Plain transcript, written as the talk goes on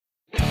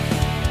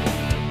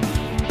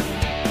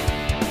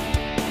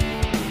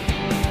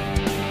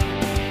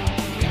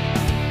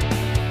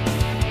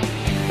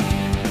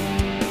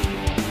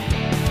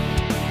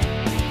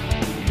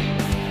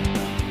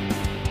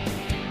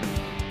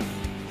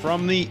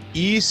From the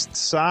east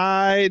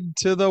side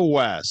to the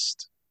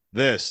west,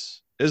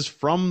 this is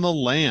From the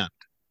Land,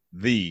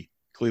 the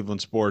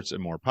Cleveland Sports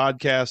and More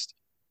podcast.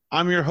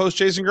 I'm your host,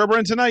 Jason Gerber,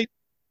 and tonight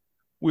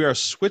we are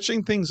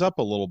switching things up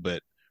a little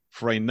bit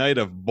for a night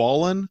of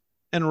ballin'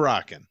 and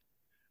rockin'.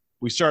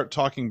 We start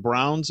talking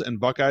Browns and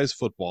Buckeyes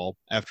football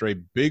after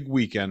a big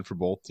weekend for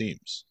both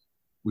teams.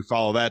 We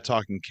follow that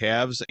talking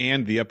Cavs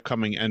and the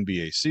upcoming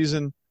NBA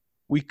season.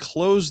 We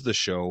close the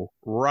show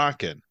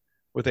rockin'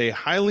 with a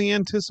highly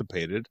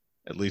anticipated,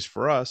 at least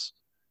for us,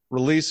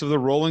 release of the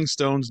Rolling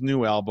Stones'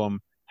 new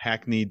album,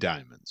 Hackney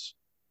Diamonds.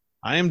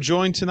 I am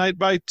joined tonight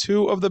by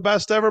two of the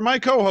best ever, my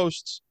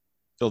co-hosts,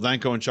 Phil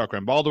Danko and Chuck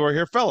Rambaldo are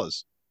here.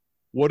 Fellas,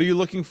 what are you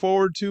looking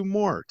forward to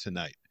more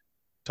tonight?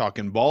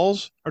 Talking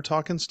balls or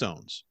talking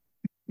stones?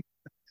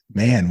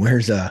 Man,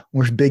 where's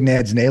Big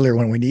Nad's Naylor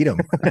when we need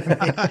him?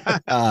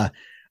 I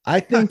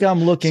think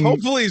I'm looking.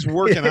 Hopefully he's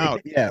working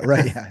out. Yeah,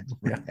 right.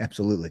 Yeah,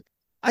 absolutely.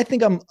 I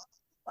think I'm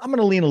going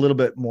to lean a little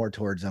bit more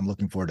towards I'm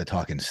looking forward to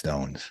talking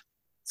stones.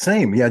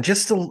 Same. Yeah,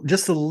 just a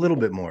little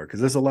bit more because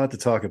there's a lot to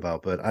talk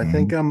about. But I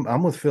think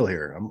I'm with Phil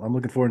here. I'm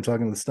looking forward to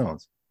talking to the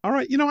Stones. All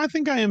right. I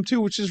think I am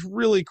too, which is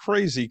really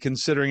crazy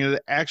considering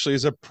it actually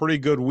is a pretty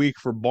good week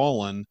for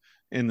ballin'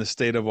 in the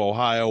state of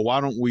Ohio.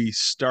 Why don't we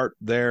start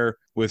there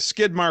with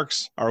skid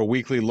marks, our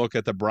weekly look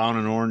at the brown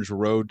and orange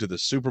road to the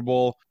Super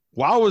Bowl.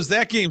 Wow, was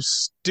that game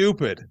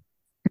stupid,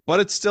 but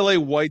it's still a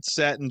white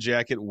satin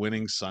jacket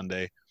winning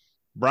Sunday.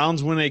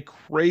 Browns win a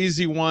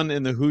crazy one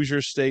in the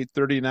Hoosier State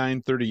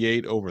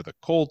 39-38 over the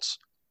Colts.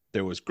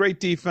 There was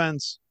great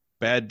defense,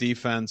 bad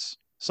defense,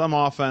 some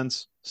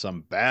offense,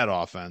 some bad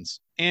offense,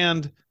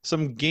 and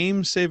some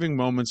game-saving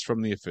moments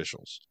from the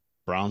officials.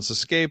 Browns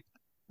escape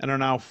and are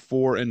now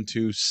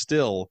 4-2,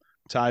 still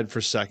tied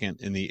for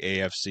second in the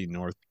AFC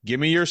North.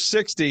 Give me your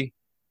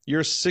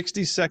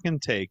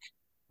 60-second take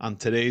on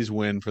today's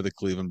win for the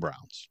Cleveland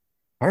Browns.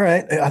 All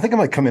right. I think I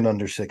might come in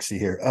under 60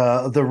 here.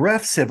 The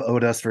refs have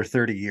owed us for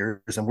 30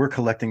 years, and we're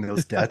collecting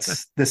those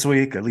debts this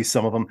week, at least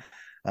some of them.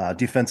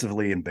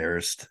 Defensively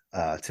embarrassed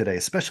today,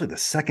 especially the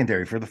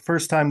secondary. For the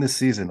first time this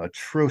season,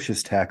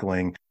 atrocious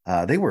tackling.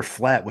 They were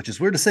flat, which is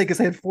weird to say because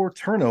they had 4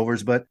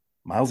 turnovers, but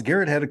Myles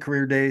Garrett had a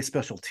career day.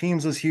 Special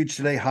teams was huge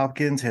today.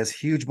 Hopkins has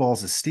huge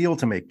balls of steel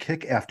to make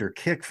kick after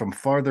kick from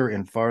farther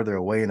and farther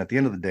away. And at the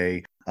end of the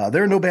day,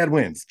 there are no bad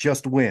wins,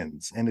 just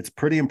wins. And it's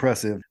pretty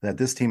impressive that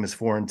this team is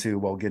 4-2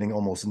 while getting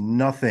almost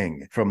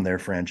nothing from their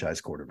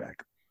franchise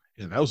quarterback.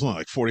 Yeah, that was only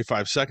like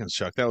 45 seconds,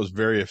 Chuck. That was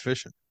very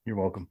efficient. You're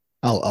welcome.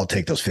 I'll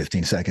take those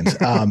 15 seconds.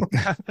 I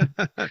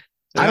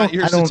don't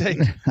to take.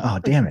 Oh,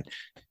 damn it.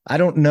 I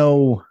don't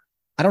know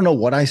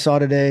what I saw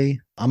today.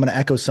 I'm going to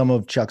echo some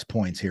of Chuck's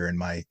points here in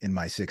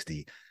my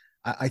 60.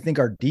 I think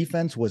our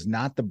defense was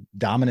not the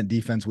dominant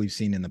defense we've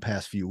seen in the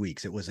past few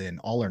weeks. It was an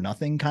all or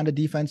nothing kind of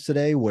defense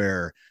today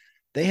where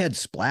they had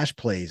splash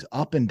plays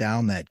up and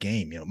down that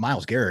game.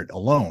 Myles Garrett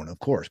alone, of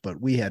course,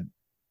 but we had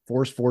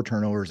forced 4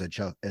 turnovers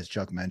as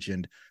Chuck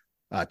mentioned.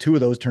 2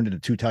 of those turned into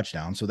 2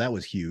 touchdowns. So that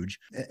was huge.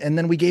 And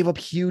then we gave up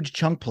huge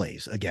chunk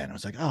plays again. I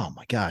was like, oh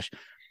my gosh.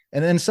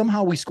 And then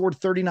somehow we scored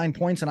 39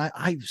 points. And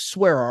I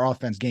swear our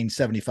offense gained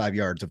 75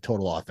 yards of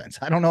total offense.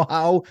 I don't know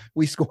how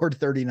we scored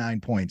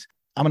 39 points.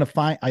 I'm going to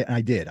find,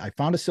 I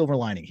found a silver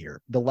lining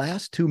here. The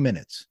last 2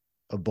 minutes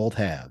of both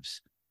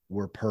halves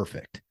were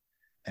perfect.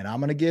 And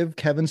I'm going to give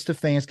Kevin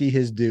Stefanski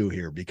his due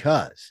here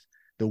because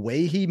the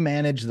way he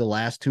managed the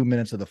last 2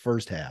 minutes of the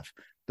first half,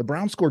 the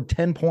Browns scored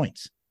 10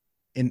 points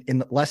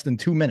in less than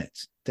 2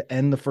 minutes to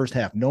end the first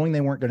half, knowing they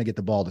weren't going to get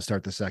the ball to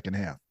start the second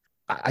half.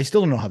 I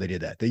still don't know how they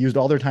did that. They used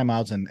all their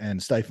timeouts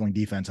and stifling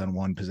defense on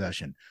one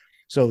possession.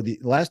 So the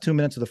last 2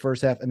 minutes of the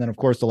first half, and then of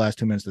course the last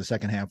 2 minutes of the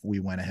second half, we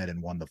went ahead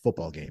and won the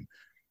football game.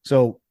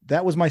 So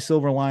that was my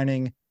silver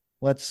lining.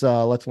 Let's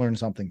learn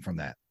something from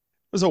that.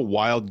 It was a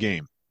wild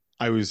game.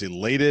 I was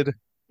elated.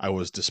 I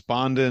was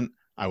despondent.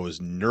 I was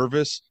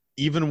nervous.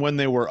 Even when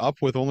they were up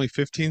with only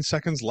 15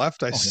 seconds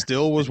left, I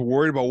still was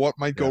worried about what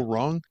might go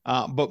wrong.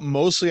 But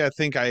mostly I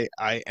think I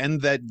end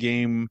that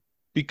game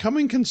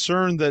becoming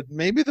concerned that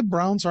maybe the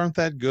Browns aren't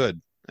that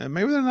good. And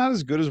maybe they're not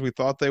as good as we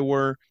thought they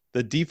were.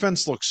 The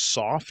defense looked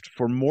soft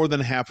for more than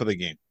half of the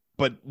game.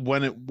 But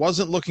when it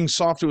wasn't looking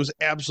soft, it was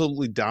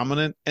absolutely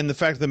dominant. And the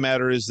fact of the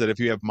matter is that if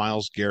you have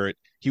Myles Garrett,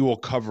 he will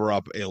cover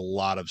up a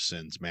lot of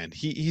sins, man.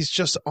 He's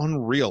just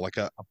unreal. Like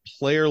a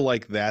player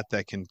like that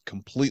can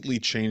completely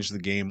change the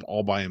game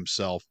all by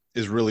himself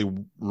is really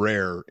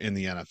rare in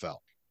the NFL.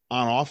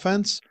 On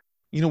offense,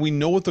 we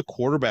know what the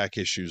quarterback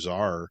issues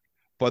are,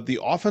 but the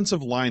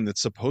offensive line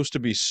that's supposed to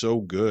be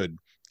so good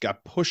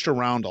got pushed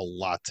around a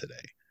lot today.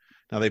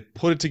 Now, they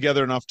put it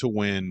together enough to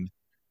win,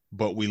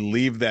 but we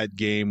leave that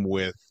game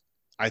with,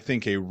 I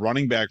think, a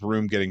running back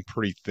room getting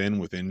pretty thin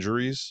with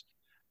injuries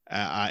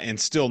and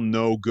still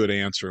no good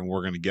answer, and we're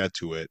going to get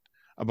to it,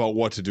 about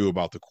what to do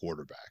about the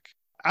quarterback.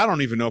 I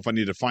don't even know if I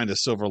need to find a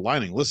silver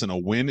lining. Listen, a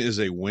win is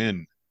a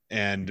win,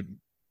 and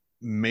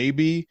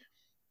maybe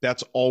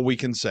that's all we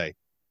can say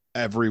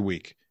every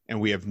week. And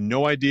we have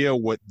no idea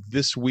what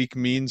this week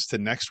means to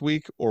next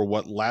week or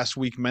what last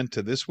week meant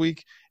to this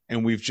week,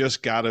 and we've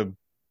just got to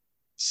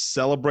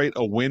celebrate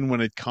a win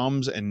when it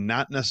comes and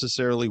not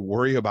necessarily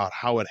worry about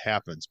how it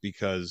happens,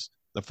 because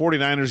the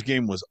 49ers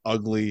game was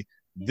ugly.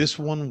 This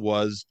one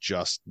was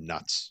just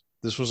nuts.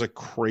 This was a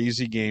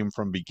crazy game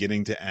from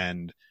beginning to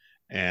end,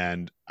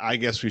 and I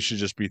guess we should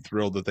just be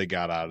thrilled that they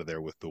got out of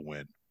there with the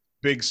win.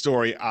 Big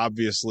story,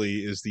 obviously,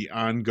 is the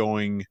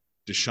ongoing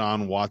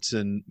Deshaun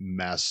Watson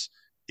mess.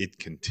 It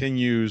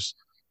continues.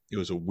 It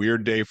was a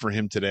weird day for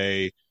him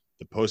today.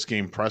 The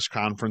post-game press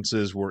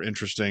conferences were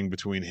interesting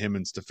between him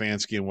and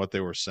Stefanski and what they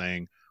were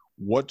saying.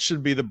 What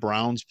should be the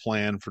Browns'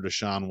 plan for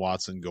Deshaun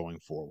Watson going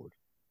forward?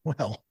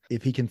 Well,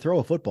 if he can throw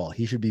a football,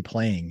 he should be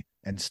playing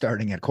and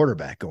starting at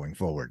quarterback going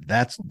forward.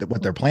 That's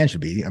what their plan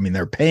should be. I mean,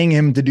 they're paying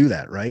him to do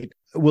that, right?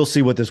 We'll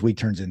see what this week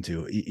turns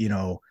into.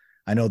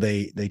 I know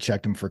they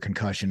checked him for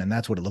concussion, and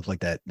that's what it looked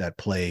like that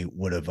play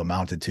would have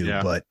amounted to.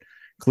 Yeah. But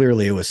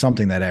clearly it was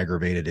something that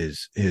aggravated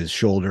his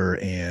shoulder.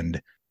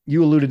 And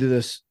you alluded to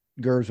this,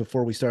 Gerbs,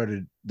 before we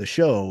started the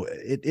show.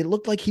 It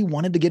looked like he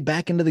wanted to get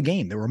back into the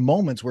game. There were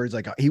moments where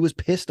he was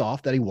pissed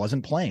off that he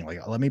wasn't playing.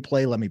 Like, let me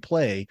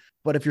play.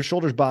 But if your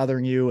shoulder's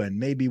bothering you, and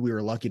maybe we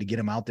were lucky to get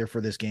him out there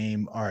for this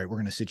game, all right, we're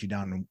going to sit you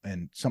down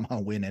and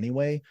somehow win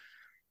anyway.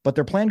 But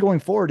their plan going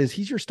forward is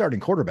he's your starting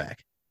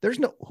quarterback. There's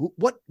no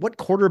what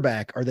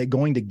quarterback are they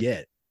going to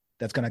get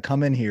that's going to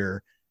come in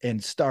here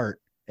and start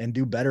and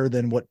do better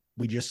than what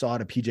we just saw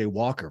to PJ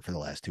Walker for the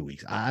last 2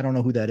 weeks? I don't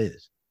know who that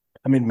is.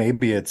 I mean,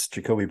 maybe it's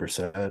Jacoby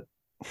Brissett.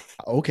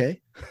 Okay.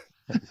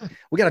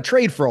 We got to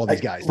trade for all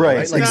these guys.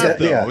 Right. Though,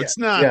 right? It's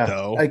not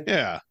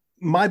though.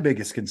 My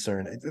biggest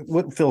concern,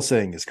 what Phil's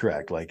saying is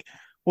correct. Like,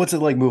 what's it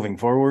like moving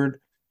forward?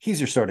 He's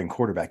your starting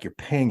quarterback. You're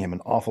paying him an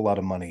awful lot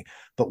of money.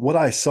 But what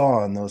I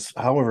saw in those,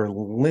 however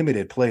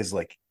limited plays,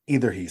 like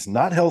either he's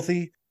not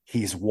healthy,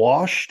 he's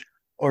washed,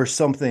 or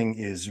something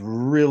is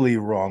really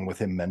wrong with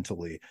him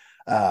mentally.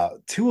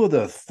 2 of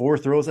the 4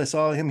 throws I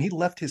saw him, he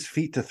left his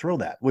feet to throw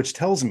that, which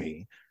tells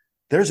me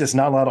there's just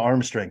not a lot of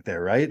arm strength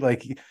there, right?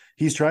 Like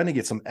he's trying to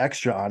get some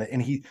extra on it.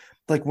 And he,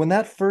 like when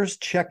that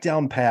first check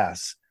down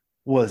pass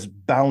was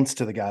bounced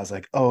to the guys,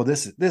 like, oh,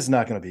 this is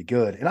not going to be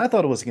good. And I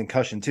thought it was a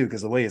concussion too,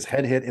 because the way his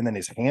head hit and then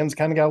his hands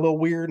kind of got a little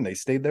weird and they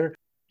stayed there.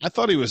 I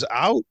thought he was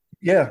out.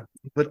 Yeah.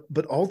 But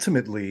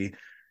ultimately,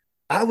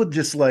 I would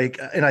just like,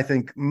 and I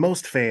think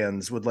most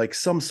fans would like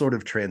some sort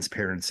of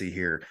transparency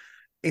here.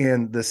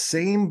 And the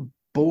same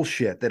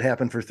bullshit that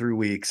happened for 3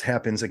 weeks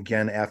happens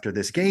again after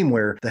this game,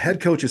 where the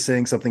head coach is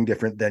saying something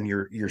different than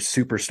your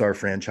superstar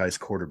franchise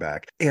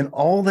quarterback. And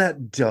all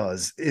that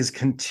does is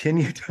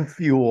continue to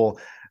fuel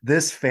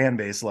this fan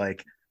base.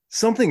 Like,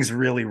 something's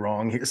really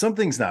wrong here.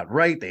 Something's not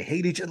right. They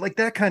hate each other, like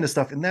that kind of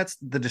stuff. And that's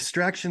the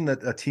distraction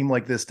that a team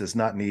like this does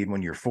not need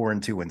when you're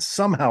 4-2 and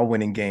somehow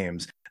winning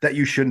games that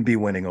you shouldn't be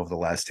winning over the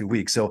last 2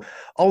 weeks. So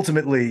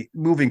ultimately,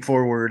 moving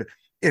forward,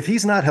 if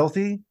he's not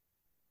healthy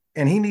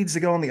and he needs to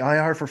go on the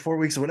IR for 4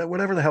 weeks or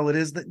whatever the hell it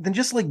is, then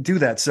just like do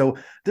that. So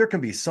there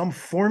can be some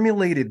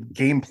formulated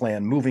game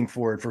plan moving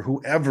forward for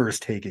whoever's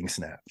taking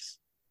snaps.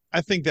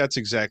 I think that's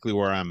exactly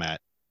where I'm at.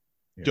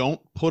 Yeah. Don't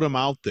put him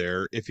out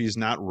there if he's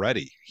not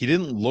ready. He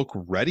didn't look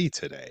ready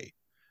today.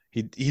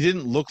 He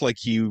didn't look like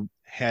he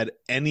had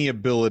any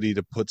ability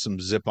to put some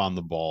zip on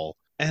the ball.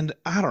 And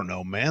I don't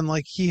know, man,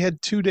 like he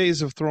had 2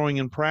 days of throwing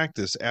in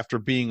practice after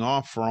being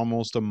off for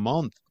almost a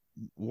month.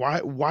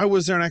 Why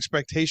was there an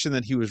expectation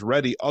that he was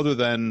ready other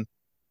than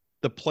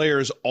the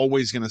player's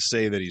always going to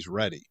say that he's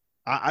ready?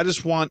 I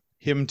just want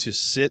him to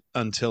sit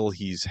until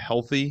he's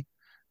healthy.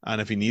 And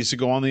if he needs to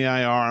go on the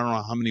IR, I don't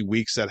know how many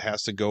weeks that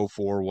has to go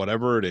for,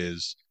 whatever it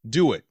is,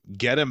 do it.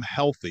 Get him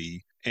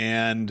healthy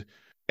and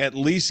at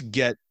least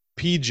get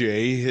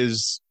PJ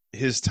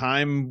his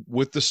time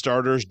with the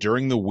starters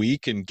during the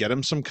week and get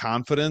him some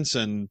confidence.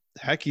 And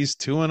heck, he's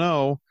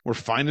 2-0. We're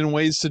finding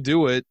ways to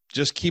do it.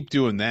 Just keep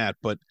doing that.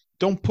 But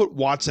don't put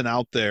Watson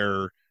out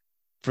there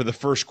for the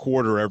first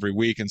quarter every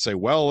week and say,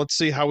 well, let's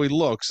see how he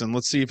looks and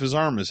let's see if his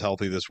arm is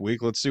healthy this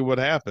week. Let's see what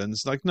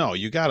happens. Like, no,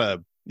 you gotta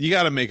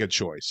make a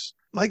choice.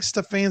 Like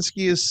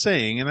Stefanski is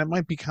saying, and it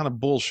might be kind of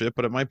bullshit,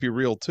 but it might be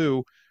real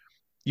too,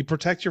 you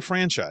protect your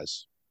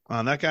franchise.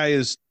 That guy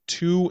is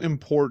too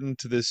important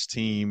to this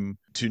team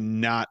to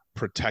not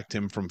protect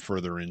him from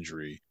further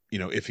injury,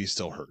 if he's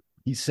still hurt.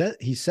 He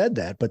said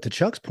that, but to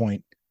Chuck's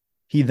point,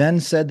 he then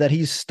said that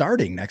he's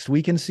starting next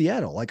week in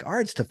Seattle. Like, all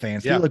right,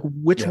 Stefanski, like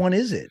which one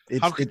is it?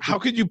 How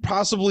could you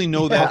possibly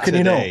know that how could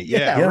today? You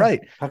know? Yeah,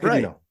 right. How could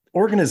you know?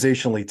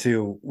 Organizationally,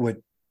 too, what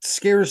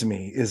scares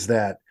me is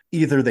that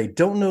either they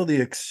don't know the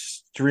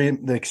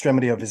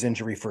extremity of his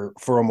injury for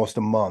almost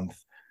a month,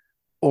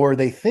 or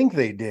they think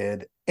they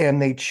did, and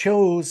they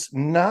chose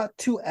not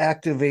to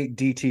activate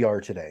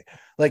DTR today.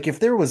 Like, if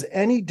there was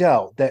any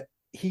doubt that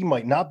he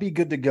might not be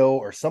good to go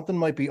or something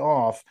might be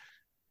off,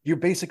 you're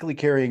basically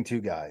carrying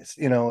 2 guys,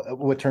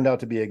 what turned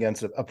out to be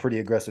against a pretty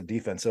aggressive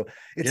defense. So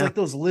it's like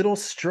those little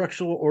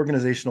structural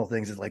organizational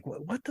things. It's like,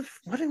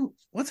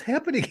 what's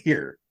happening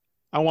here?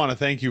 I want to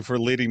thank you for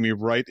leading me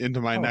right into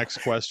my next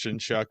question,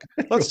 Chuck.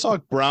 Let's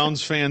talk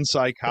Browns fan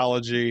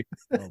psychology.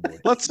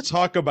 Let's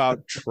talk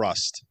about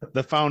trust,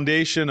 the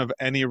foundation of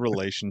any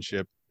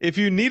relationship. If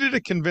you needed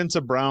to convince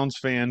a Browns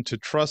fan to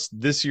trust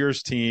this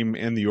year's team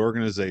and the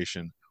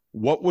organization,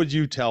 what would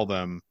you tell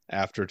them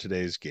after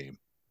today's game?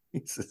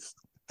 Jesus.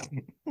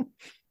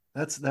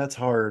 That's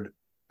hard.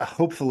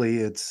 Hopefully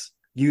it's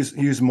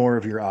use more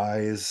of your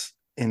eyes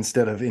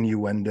instead of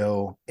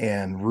innuendo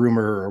and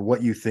rumor or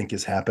what you think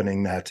is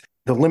happening, that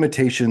the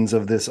limitations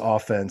of this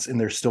offense, and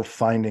they're still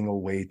finding a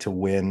way to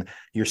win.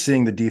 You're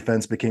seeing the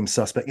defense became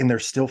suspect and they're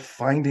still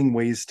finding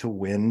ways to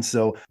win.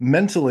 So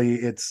mentally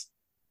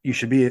you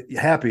should be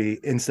happy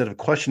instead of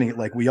questioning it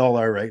like we all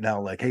are right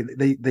now. Like, hey,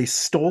 they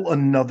stole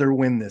another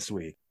win this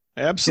week.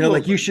 Absolutely.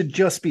 Like you should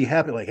just be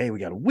happy. Like, hey, we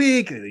got a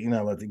week,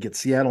 let's get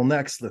Seattle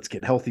next. Let's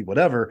get healthy,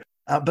 whatever.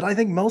 But I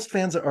think most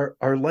fans are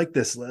like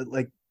this.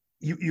 Like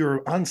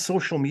you're on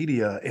social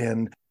media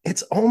and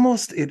it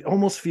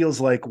almost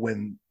feels like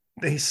when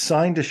they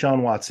signed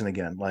Deshaun Watson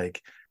again,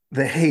 like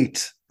the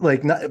hate,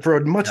 like not for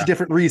a much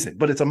different reason,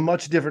 but it's a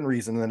much different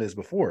reason than it is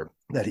before,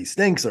 that he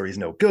stinks or he's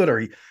no good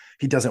or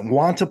he doesn't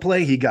want to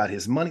play. He got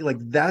his money. Like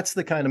that's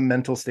the kind of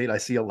mental state I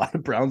see a lot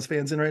of Browns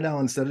fans in right now,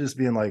 instead of just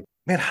being like,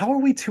 man, how are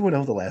we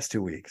 2-0 the last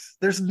 2 weeks?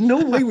 There's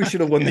no way we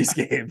should have won these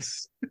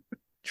games.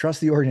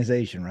 Trust the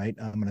organization, right?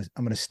 I'm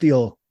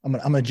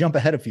gonna jump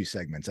ahead a few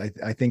segments.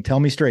 I think tell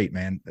me straight,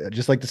 man.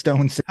 Just like the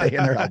Stones say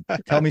in their album,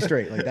 tell me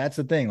straight. Like that's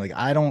the thing. Like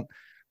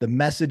the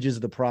message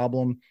is the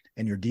problem,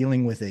 and you're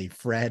dealing with a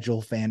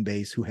fragile fan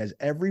base who has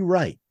every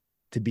right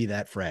to be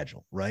that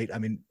fragile, right? I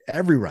mean,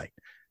 every right.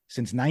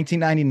 Since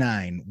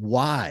 1999,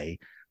 why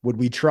would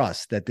we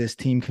trust that this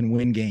team can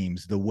win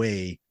games the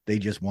way they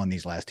just won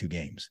these last two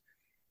games?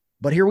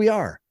 But here we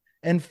are.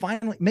 And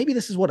finally, maybe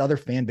this is what other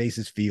fan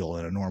bases feel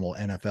in a normal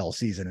NFL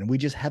season, and we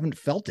just haven't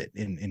felt it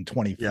in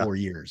 24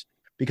 years,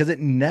 because it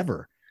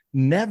never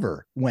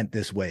went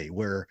this way,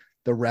 where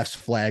the ref's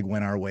flag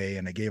went our way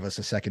and it gave us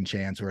a second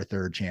chance or a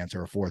third chance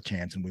or a fourth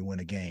chance and we win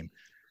a game.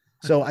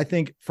 So I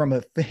think from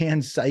a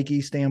fan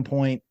psyche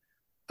standpoint,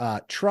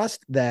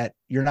 trust that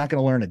you're not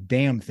going to learn a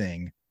damn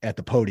thing at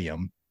the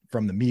podium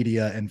from the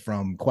media and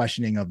from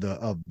questioning of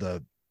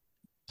the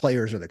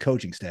players or the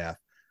coaching staff,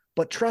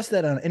 but trust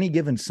that on any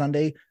given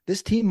Sunday,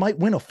 this team might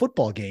win a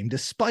football game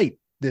despite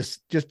this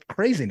just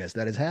craziness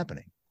that is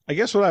happening. I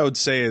guess what I would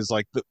say is,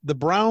 like, the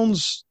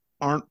Browns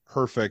aren't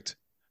perfect,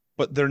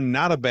 but they're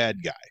not a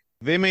bad guy.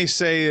 They may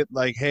say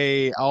like,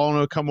 hey, I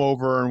want to come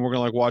over and we're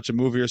going to like watch a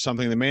movie or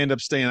something. They may end up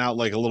staying out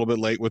like a little bit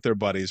late with their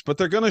buddies, but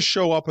they're going to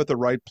show up at the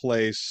right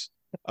place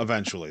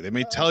eventually. They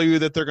may tell you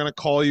that they're going to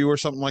call you or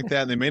something like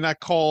that, and they may not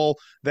call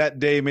that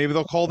day. Maybe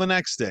they'll call the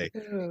next day.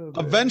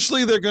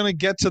 Eventually, they're going to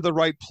get to the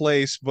right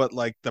place, but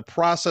like the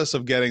process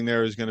of getting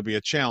there is going to be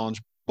a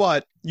challenge.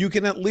 But you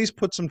can at least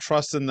put some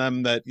trust in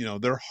them that,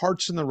 their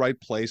heart's in the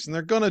right place and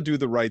they're going to do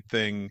the right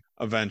thing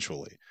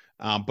eventually.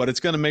 But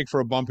it's going to make for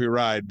a bumpy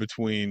ride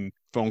between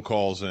phone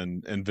calls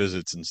and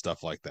visits and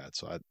stuff like that.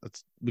 So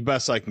that's the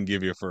best I can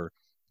give you for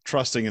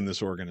trusting in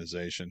this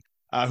organization.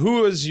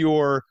 Who is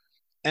your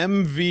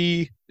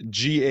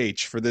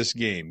MVGH for this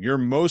game? Your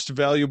most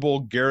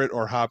valuable, Garrett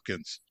or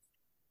Hopkins?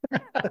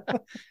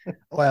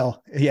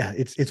 Well, yeah,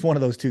 it's one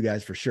of those two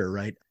guys for sure,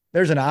 right?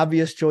 There's an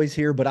obvious choice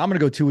here, but I'm going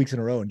to go 2 weeks in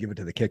a row and give it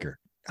to the kicker.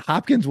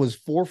 Hopkins was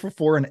 4 for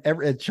 4, and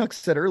as Chuck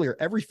said earlier,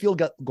 every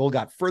goal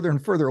got further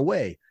and further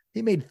away.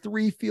 He made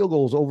 3 field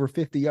goals over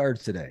 50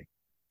 yards today,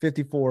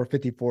 54,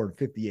 54, and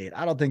 58.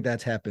 I don't think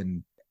that's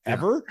happened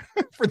ever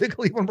for the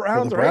Cleveland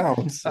Browns. For the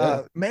Browns,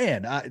 right?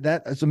 Man,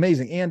 that's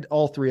amazing. And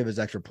all 3 of his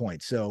extra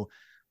points. So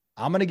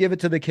I'm going to give it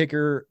to the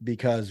kicker,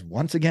 because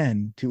once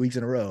again, 2 weeks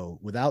in a row,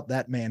 without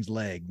that man's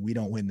leg, we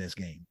don't win this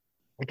game.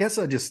 I guess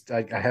I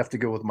have to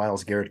go with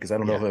Myles Garrett, because I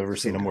don't know if I've ever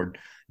seen a more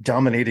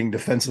dominating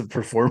defensive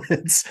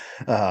performance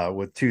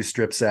with 2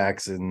 strip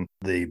sacks, and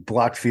the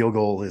blocked field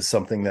goal is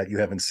something that you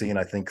haven't seen,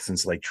 I think,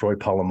 since like Troy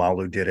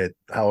Polamalu did it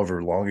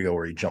however long ago,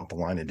 where he jumped the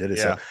line and did it.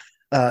 Yeah.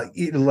 So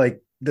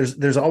like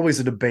there's always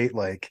a debate,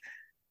 like,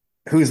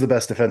 who's the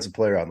best defensive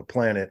player on the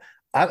planet?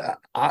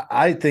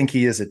 I think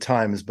he is at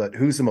times, but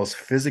who's the most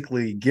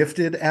physically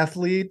gifted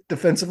athlete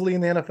defensively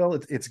in the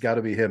NFL? It's got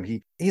to be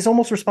him. He's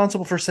almost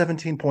responsible for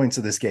 17 points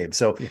of this game.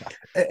 So,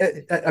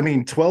 I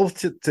mean,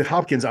 12 to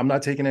Hopkins. I'm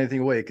not taking anything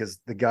away, because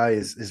the guy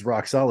is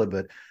rock solid,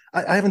 but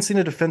I haven't seen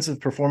a defensive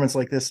performance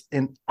like this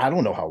in I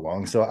don't know how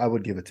long. So I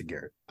would give it to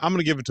Garrett. I'm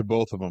going to give it to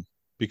both of them,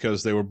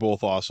 because they were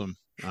both awesome.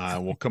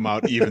 We'll come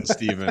out even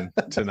Steven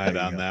tonight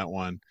on that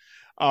one.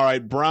 All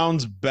right,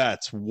 Browns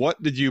bets. What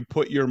did you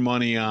put your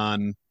money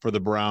on for the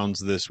Browns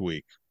this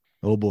week?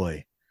 Oh,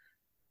 boy.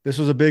 This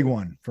was a big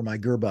one for my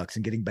Gerbucks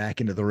and getting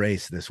back into the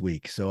race this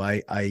week. So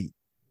I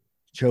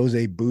chose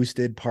a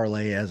boosted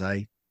parlay, as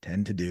I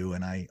tend to do,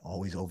 and I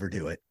always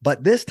overdo it.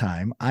 But this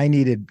time, I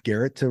needed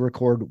Garrett to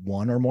record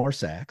 1 or more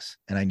sacks,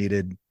 and I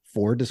needed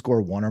Ford to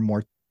score 1 or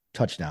more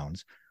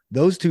touchdowns.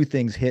 Those 2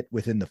 things hit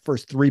within the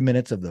first 3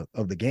 minutes of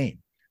the game.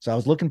 So I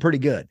was looking pretty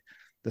good.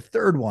 The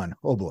third one,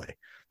 oh boy.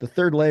 The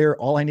third layer,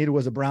 all I needed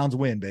was a Browns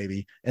win,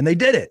 baby. And they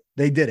did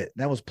it.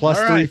 That was plus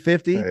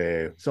 350.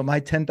 Hey. So my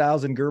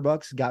 10,000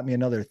 Gerbucks got me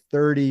another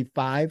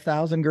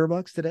 35,000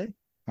 Gerbucks today.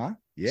 Huh?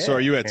 Yeah. So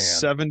are you at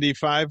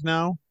 75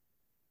 now?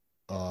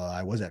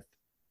 I was at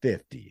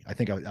 50. I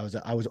think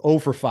I was 0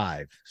 for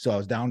 5. So I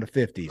was down to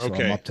 50. So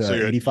I'm up so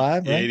to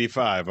 85, right?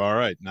 85. All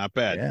right. Not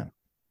bad. Yeah.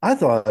 I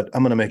thought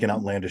I'm going to make an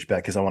outlandish bet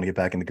because I want to get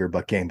back in the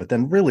Gerbuck game, but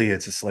then really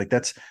it's just like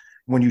that's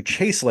when you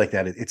chase like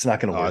that, it's not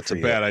going to work. It's for a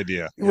you. bad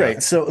idea. Right.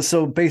 Yeah.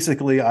 So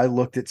basically I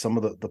looked at some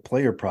of the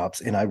player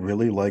props and I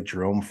really like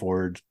Jerome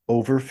Ford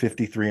over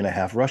 53 and a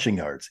half rushing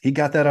yards. He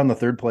got that on the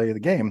third play of the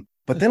game.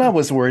 But then I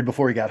was worried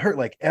before he got hurt.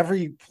 Like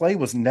every play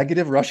was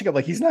negative rushing. I'm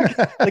like, he's not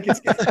like it's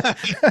gonna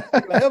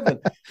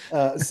happen.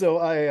 So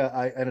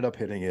I ended up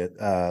hitting it.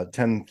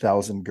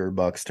 10,000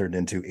 Gerbucks turned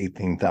into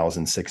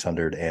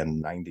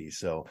 18,690.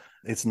 So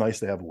it's nice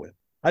to have a win.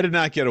 I did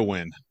not get a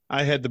win.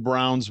 I had the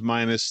Browns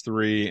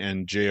 -3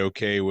 and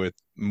JOK with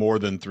more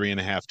than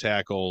 3.5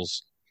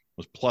 tackles,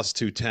 was plus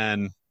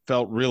 210,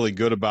 felt really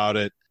good about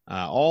it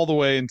all the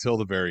way until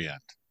the very end,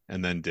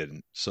 and then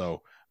didn't.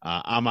 So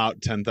I'm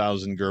out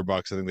 10,000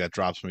 Gerbucks. I think that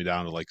drops me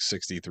down to like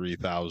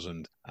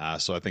 63,000.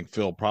 So I think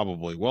Phil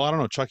probably, well, I don't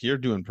know, Chuck, you're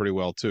doing pretty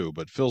well too,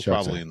 but Phil's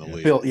Chuck's probably in the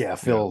lead. Phil,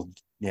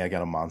 I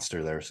got a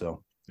monster there.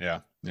 So yeah.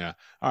 All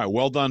right,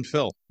 well done,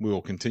 Phil. We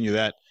will continue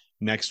that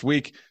next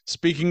week.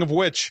 Speaking of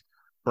which,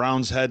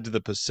 Browns head to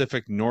the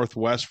Pacific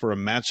Northwest for a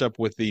matchup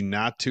with the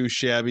not too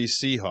shabby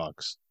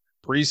Seahawks.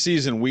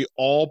 Preseason, we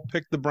all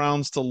picked the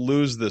Browns to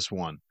lose this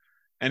one.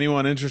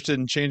 Anyone interested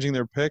in changing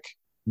their pick?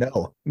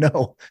 No.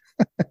 No,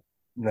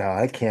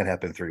 that can't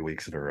happen 3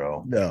 weeks in a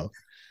row. No.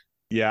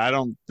 Yeah, I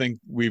don't think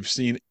we've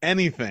seen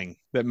anything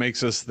that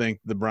makes us think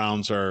the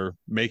Browns are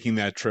making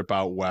that trip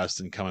out west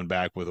and coming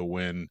back with a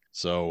win.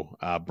 So,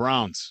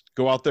 Browns,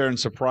 go out there and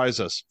surprise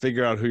us.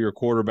 Figure out who your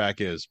quarterback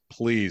is.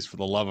 Please, for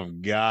the love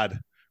of God,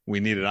 we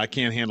need it. I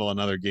can't handle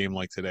another game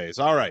like today's.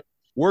 All right,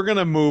 we're going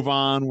to move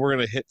on. We're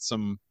going to hit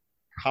some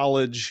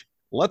college.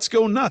 Let's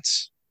go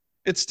nuts.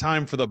 It's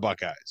time for the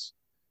Buckeyes.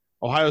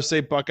 Ohio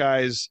State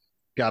Buckeyes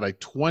got a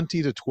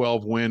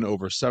 20-12 win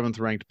over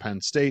 7th-ranked Penn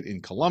State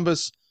in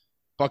Columbus.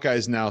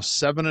 Buckeyes now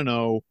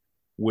 7-0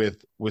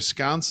 with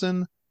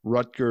Wisconsin,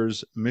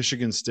 Rutgers,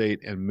 Michigan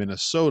State, and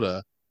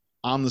Minnesota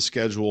on the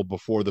schedule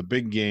before the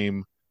big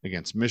game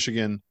against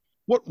Michigan.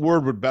 What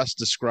word would best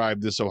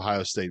describe this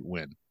Ohio State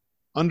win?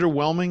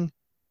 Underwhelming,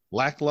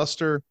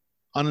 lackluster,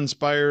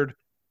 uninspired?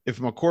 If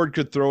McCord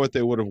could throw it,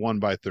 they would have won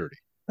by 30.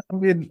 I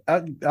mean,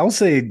 I'll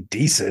say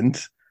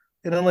decent.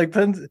 Like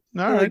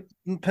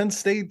Penn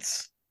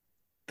State's,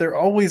 they're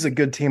always a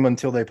good team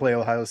until they play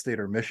Ohio State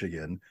or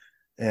Michigan.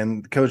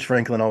 And Coach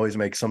Franklin always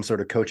makes some sort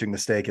of coaching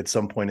mistake at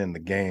some point in the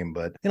game.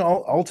 But,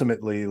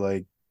 ultimately,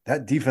 like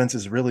that defense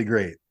is really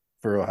great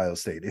for Ohio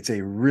State. It's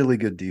a really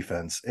good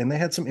defense. And they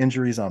had some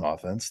injuries on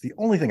offense. The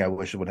only thing I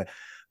wish it would have,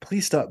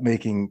 please stop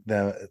making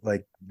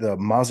the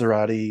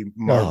Maserati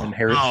Marvin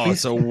Harris. Oh,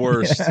 it's the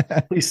worst.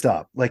 Please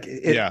stop. Like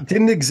it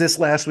didn't exist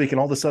last week. And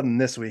all of a sudden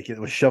this week it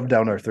was shoved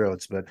down our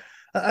throats. But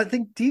I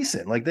think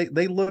decent. Like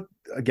they look,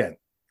 again,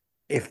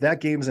 if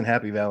that game's in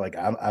Happy Valley, like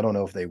I don't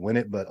know if they win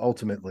it, but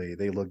ultimately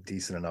they look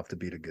decent enough to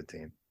beat a good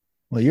team.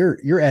 Well,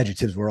 your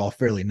adjectives were all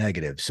fairly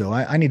negative, so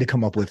I need to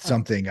come up with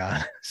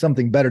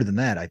something better than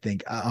that. I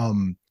think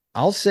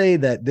I'll say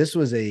that this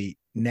was a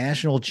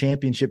national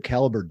championship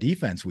caliber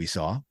defense we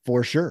saw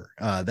for sure.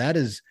 That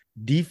is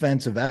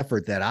defensive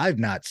effort that I've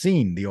not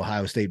seen the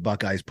Ohio State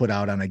Buckeyes put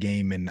out on a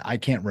game, and I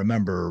can't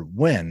remember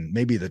when.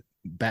 Maybe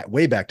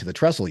way back to the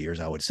Tressel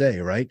years, I would say.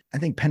 Right? I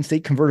think Penn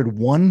State converted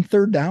 1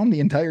 third down the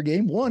entire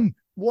game.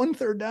 One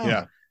third down.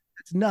 Yeah.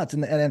 It's nuts.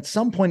 And at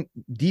some point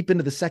deep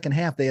into the second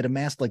half, they had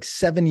amassed like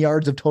 7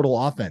 yards of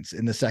total offense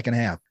in the second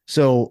half.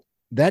 So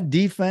that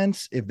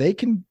defense, if they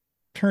can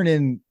turn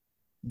in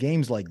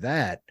games like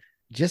that,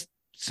 just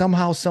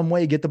somehow, some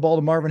way get the ball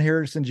to Marvin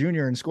Harrison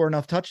Jr. and score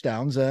enough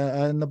touchdowns,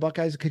 and the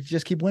Buckeyes could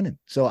just keep winning.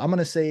 So I'm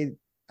going to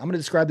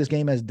describe this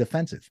game as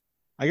defensive.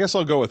 I guess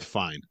I'll go with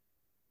fine.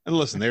 And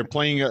listen, they're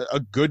playing a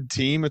good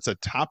team. It's a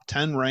top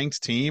 10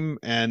 ranked team,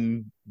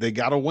 and they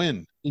got a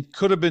win. It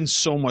could have been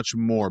so much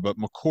more, but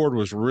McCord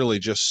was really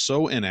just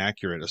so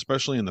inaccurate,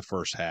 especially in the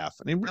first half.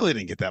 And he really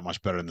didn't get that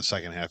much better in the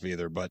second half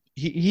either. But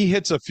he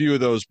hits a few of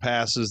those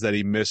passes that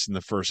he missed in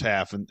the first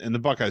half, and the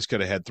Buckeyes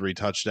could have had 3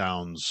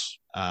 touchdowns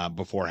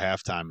before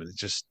halftime, and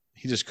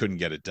he just couldn't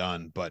get it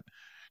done. But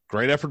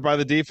great effort by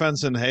the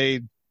defense, and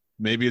hey,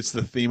 maybe it's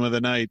the theme of the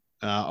night.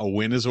 A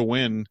win is a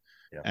win.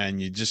 Yeah.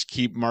 And you just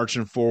keep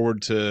marching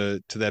forward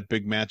to that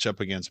big matchup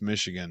against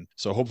Michigan.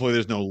 So hopefully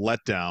there's no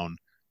letdown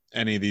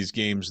any of these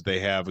games they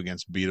have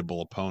against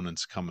beatable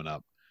opponents coming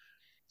up.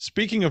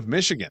 Speaking of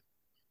Michigan,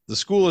 the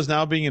school is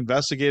now being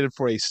investigated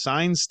for a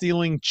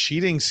sign-stealing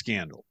cheating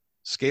scandal.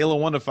 Scale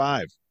of 1 to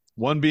 5.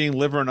 1 being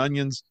liver and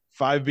onions,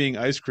 5 being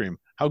ice cream.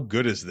 How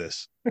good is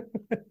this?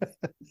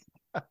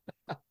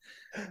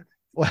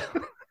 Well,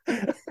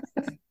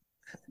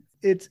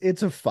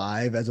 it's a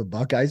 5 as a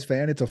Buckeyes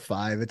fan. It's a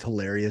 5. It's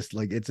hilarious.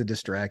 Like, it's a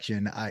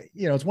distraction.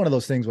 It's one of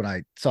those things when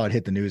I saw it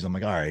hit the news, I'm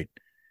like, all right,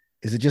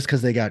 is it just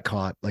because they got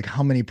caught? Like,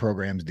 how many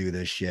programs do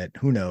this shit?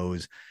 Who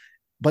knows?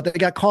 But they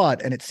got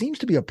caught, and it seems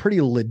to be a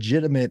pretty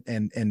legitimate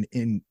and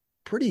in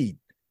pretty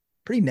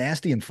pretty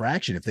nasty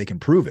infraction if they can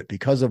prove it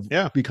because of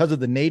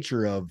the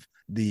nature of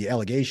the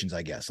allegations,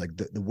 I guess, like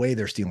the way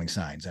they're stealing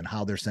signs and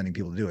how they're sending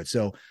people to do it.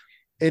 So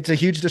it's a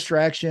huge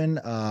distraction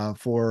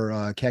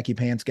for Khaki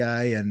Pants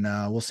guy, and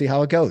we'll see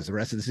how it goes the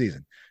rest of the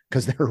season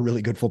because they're a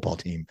really good football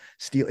team.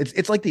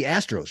 It's like the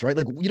Astros, right?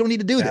 Like, you don't need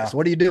to do this.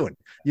 What are you doing?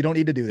 You don't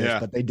need to do this,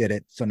 but they did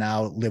it. So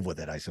now live with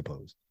it, I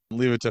suppose.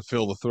 Leave it to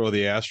Phil to throw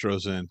the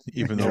Astros in,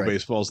 even though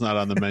baseball's not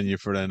on the menu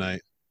for that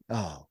night.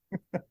 Oh,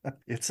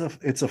 it's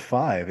a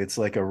 5. It's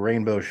like a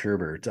rainbow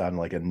sherbet on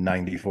like a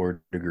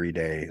 94-degree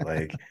day.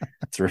 Like,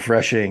 it's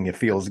refreshing. It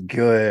feels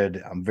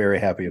good. I'm very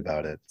happy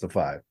about it. It's a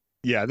 5.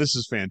 Yeah, this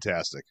is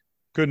fantastic.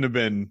 Couldn't have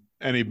been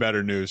any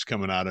better news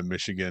coming out of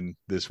Michigan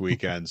this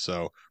weekend.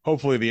 So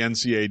hopefully the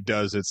NCAA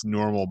does its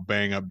normal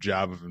bang up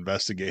job of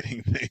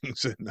investigating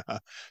things and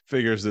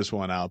figures this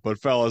one out. But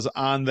fellas,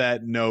 on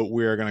that note,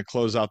 we are going to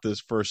close out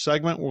this first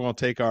segment. We're going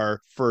to take our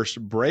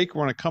first break.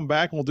 We're going to come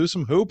back and we'll do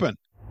some hooping.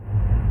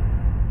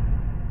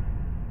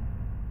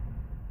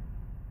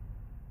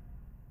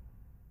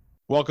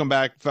 Welcome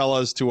back,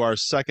 fellas, to our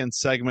second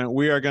segment.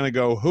 We are going to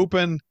go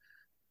hooping,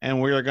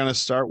 and we are going to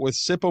start with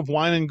Sip of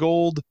Wine and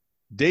Gold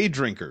Day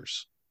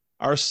Drinkers,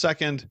 our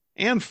second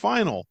and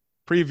final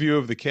preview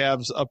of the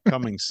Cavs'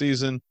 upcoming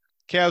season.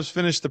 Cavs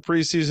finished the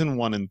preseason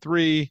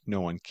 1-3.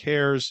 No one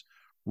cares.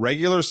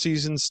 Regular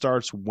season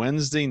starts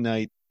Wednesday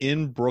night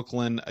in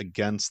Brooklyn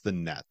against the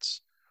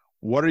Nets.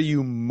 What are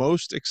you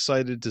most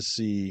excited to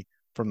see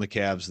from the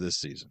Cavs this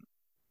season?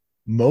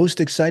 Most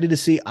excited to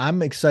see?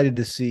 I'm excited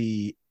to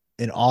see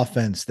an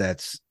offense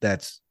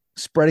that's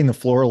spreading the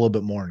floor a little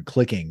bit more and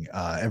clicking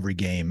every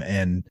game.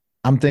 And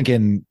I'm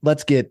thinking,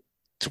 let's get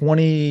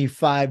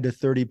 25 to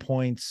 30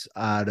 points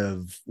out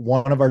of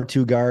one of our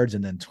two guards,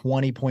 and then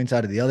 20 points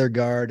out of the other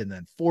guard, and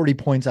then 40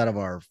 points out of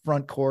our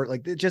front court.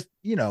 Like, it just,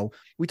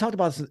 we talked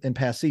about this in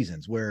past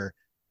seasons where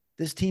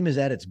this team is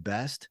at its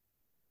best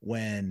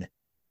when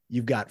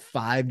you've got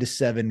 5 to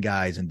 7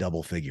 guys in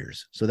double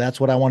figures. So that's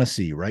what I want to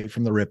see right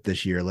from the rip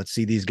this year. Let's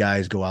see these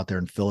guys go out there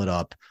and fill it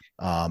up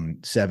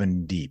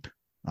 7 deep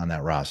on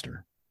that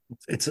roster.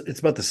 It's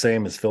about the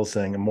same as Phil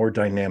saying, a more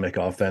dynamic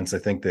offense. I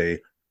think they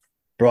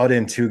brought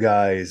in 2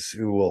 guys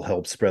who will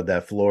help spread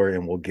that floor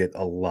and will get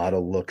a lot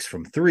of looks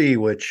from 3,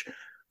 which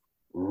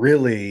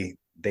really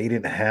they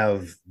didn't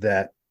have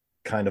that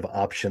kind of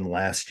option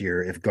last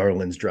year. If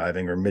Garland's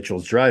driving or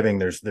Mitchell's driving,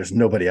 there's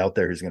nobody out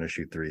there who's going to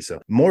shoot 3.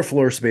 So more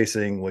floor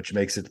spacing, which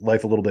makes it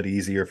life a little bit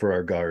easier for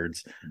our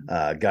guards,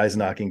 guys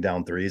knocking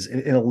down threes,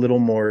 and a little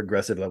more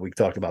aggressive, like we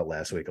talked about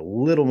last week, a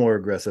little more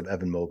aggressive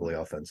Evan Mobley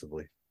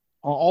offensively.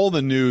 All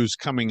the news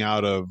coming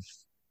out of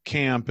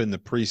camp and the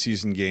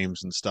preseason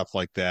games and stuff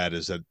like that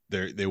is that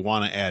they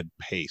want to add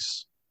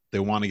pace. They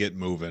want to get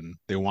moving.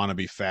 They want to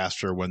be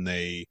faster when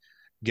they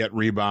get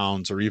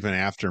rebounds or even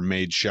after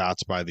made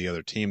shots by the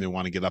other team. They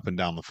want to get up and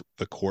down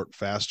the court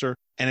faster.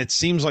 And it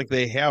seems like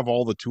they have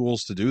all the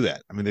tools to do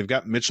that. I mean, they've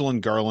got Mitchell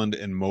and Garland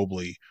and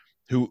Mobley,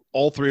 who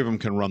all 3 of them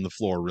can run the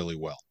floor really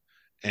well.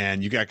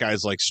 And you got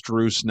guys like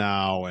Strus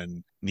now,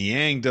 and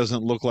Niang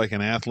doesn't look like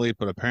an athlete,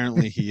 but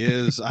apparently he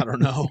is. I don't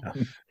know.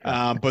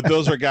 But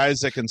those are guys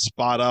that can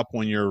spot up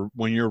when you're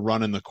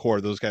running the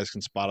court. Those guys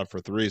can spot up for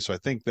 3. So I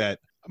think that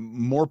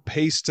more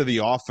pace to the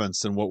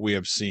offense than what we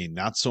have seen.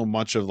 Not so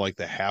much of like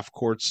the half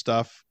court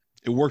stuff.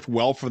 It worked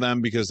well for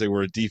them because they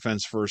were a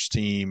defense first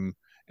team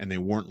and they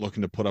weren't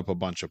looking to put up a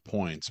bunch of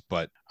points.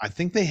 But I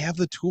think they have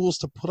the tools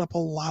to put up a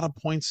lot of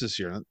points this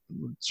year. It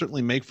would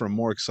certainly make for a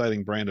more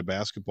exciting brand of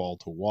basketball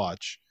to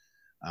watch.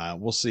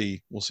 We'll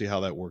see how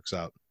that works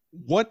out.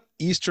 What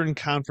Eastern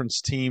Conference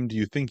team do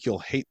you think you'll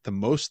hate the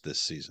most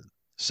this season?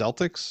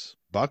 Celtics,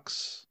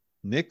 Bucks,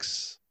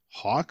 Knicks,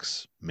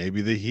 Hawks,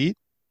 maybe the Heat?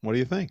 What do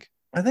you think?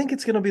 I think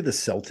it's going to be the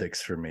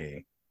Celtics for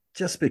me,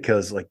 just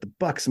because like the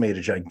Bucks made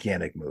a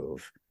gigantic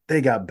move.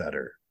 They got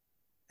better.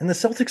 And the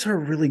Celtics are a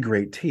really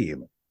great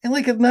team. And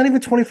like not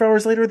even 24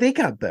 hours later, they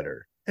got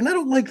better. And I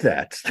don't like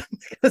that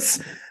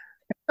because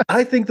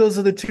I think those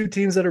are the 2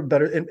 teams that are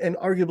better, and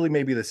arguably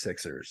maybe the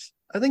Sixers.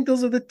 I think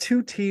those are the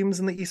 2 teams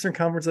in the Eastern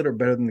Conference that are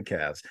better than the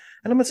Cavs.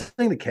 And I'm not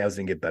saying the Cavs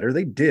didn't get better.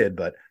 They did,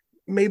 but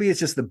maybe it's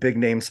just the big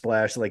name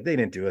splash. Like they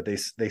didn't do it.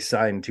 They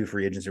signed 2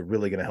 free agents who are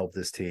really going to help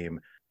this team.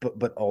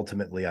 But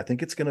ultimately, I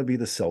think it's going to be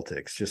the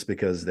Celtics just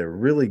because they're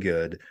really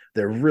good,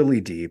 they're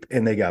really deep,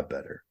 and they got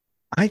better.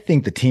 I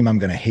think the team I'm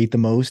going to hate the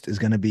most is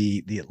going to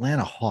be the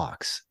Atlanta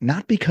Hawks,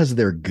 not because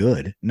they're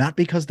good, not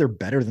because they're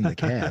better than the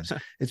Cavs.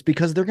 It's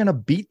because they're going to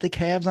beat the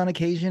Cavs on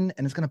occasion,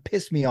 and it's going to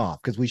piss me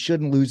off because we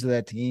shouldn't lose to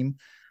that team.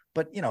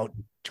 But,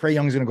 Trae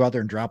Young's going to go out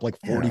there and drop like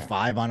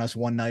 45 on us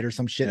one night or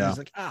some shit. Yeah. And he's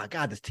like,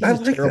 God, this team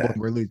is terrible and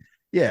we're losing.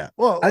 Yeah.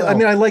 Well, I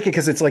mean, I like it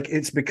because it's like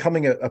it's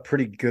becoming a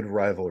pretty good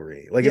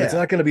rivalry. Like if it's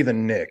not going to be the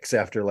Knicks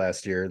after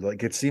last year.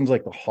 Like it seems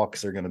like the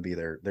Hawks are going to be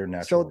their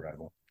natural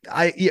rival.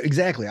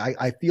 Exactly.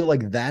 I feel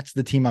like that's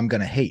the team I'm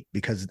going to hate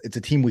because it's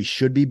a team we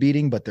should be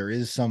beating, but there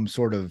is some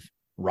sort of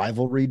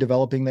rivalry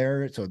developing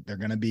there. So they're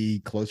going to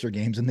be closer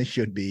games than they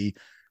should be.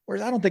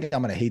 Whereas I don't think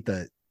I'm going to hate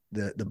the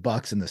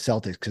Bucks and the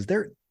Celtics because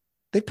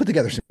they put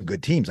together some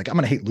good teams. Like I'm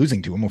going to hate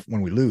losing to them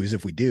when we lose,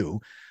 if we do.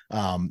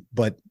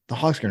 But the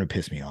Hawks are going to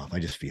piss me off. I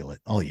just feel it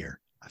all year.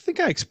 I think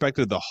I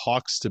expected the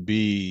Hawks to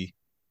be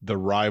the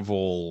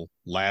rival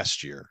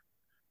last year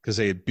because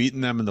they had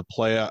beaten them in the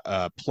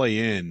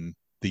play in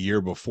the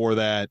year before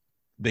that.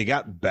 They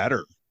got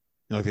better.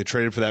 Like they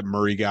traded for that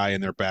Murray guy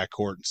in their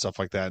backcourt and stuff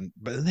like that.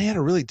 But they had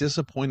a really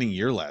disappointing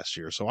year last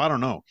year. So I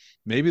don't know.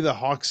 Maybe the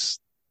Hawks.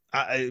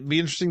 It'd be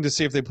interesting to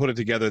see if they put it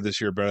together this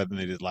year better than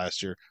they did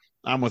last year.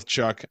 I'm with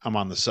Chuck. I'm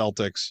on the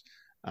Celtics.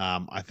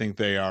 I think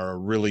they are a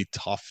really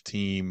tough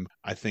team.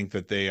 I think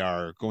that they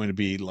are going to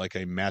be like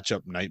a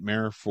matchup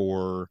nightmare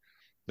for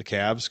the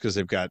Cavs because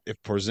they've got, if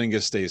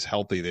Porzingis stays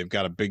healthy, they've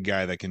got a big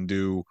guy that can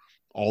do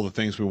all the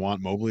things we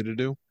want Mobley to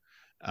do.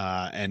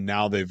 And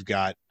now they've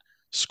got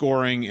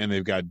scoring and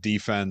they've got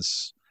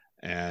defense.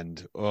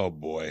 And oh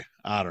boy,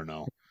 I don't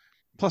know.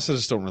 Plus, I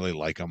just don't really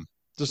like them.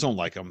 Just don't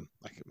like them.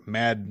 Like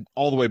mad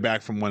all the way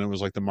back from when it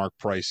was like the Mark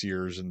Price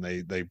years and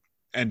they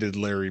ended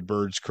Larry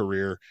Bird's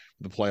career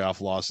with the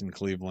playoff loss in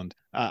Cleveland.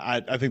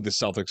 I think the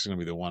Celtics are going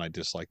to be the one I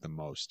dislike the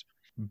most.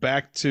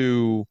 Back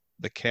to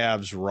the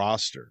Cavs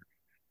roster.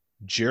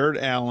 Jared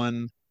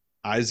Allen,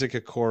 Isaac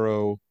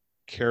Okoro,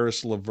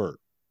 Karis LeVert.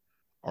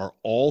 Are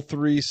all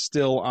three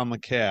still on the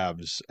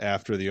Cavs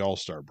after the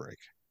All-Star break?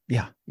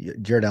 Yeah.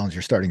 Jared Allen's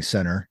your starting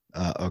center.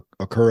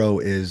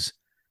 Okoro is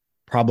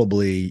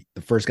probably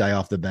the first guy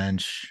off the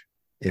bench,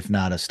 if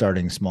not a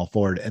starting small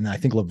forward. And I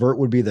think LeVert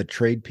would be the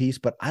trade piece,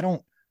 but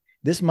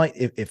this might,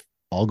 if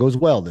all goes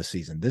well this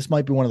season, this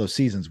might be one of those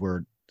seasons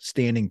where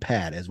standing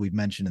pat, as we've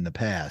mentioned in the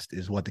past,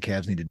 is what the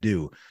Cavs need to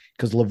do.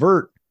 Because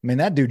LeVert, I mean,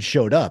 that dude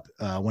showed up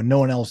when no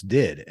one else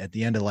did at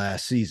the end of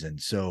last season.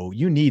 So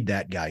you need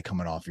that guy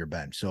coming off your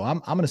bench. So I'm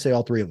going to say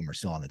all three of them are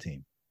still on the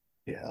team.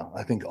 Yeah,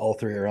 I think all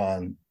three are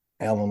on.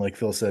 Allen, like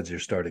Phil said, is your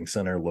starting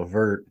center.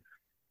 LeVert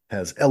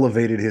has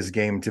elevated his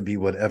game to be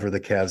whatever the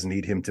Cavs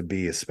need him to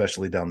be,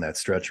 especially down that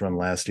stretch run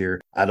last year.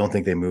 I don't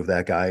think they move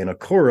that guy. And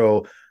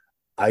Okoro,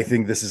 I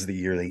think this is the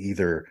year they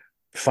either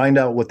find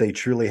out what they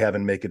truly have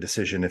and make a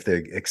decision if they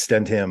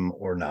extend him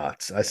or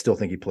not. I still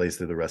think he plays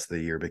through the rest of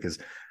the year because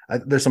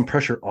there's some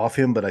pressure off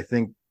him, but I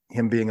think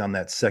him being on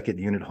that second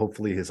unit,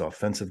 hopefully his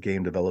offensive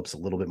game develops a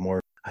little bit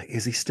more.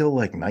 Is he still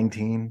like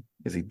 19?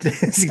 Is he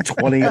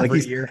 20? Like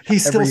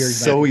he's still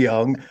so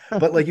young,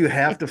 but like you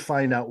have to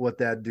find out what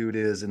that dude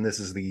is. And this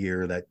is the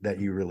year that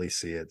you really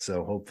see it.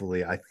 So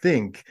hopefully I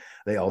think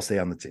they all stay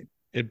on the team.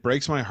 It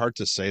breaks my heart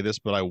to say this,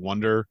 but I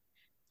wonder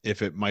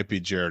if it might be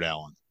Jared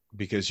Allen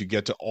because you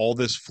get to all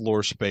this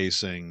floor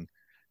spacing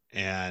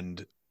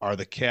and are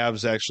the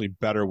Cavs actually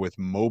better with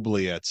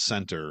Mobley at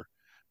center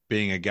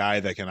being a guy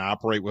that can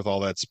operate with all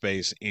that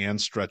space and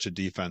stretch a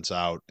defense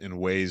out in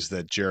ways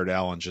that Jared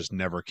Allen just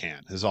never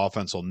can. His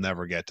offense will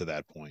never get to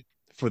that point.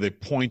 For the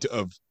point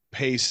of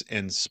pace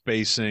and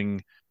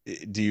spacing,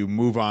 do you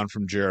move on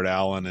from Jared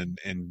Allen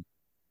and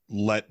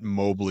let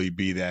Mobley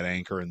be that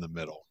anchor in the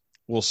middle?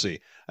 We'll see.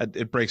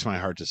 It breaks my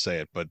heart to say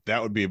it, but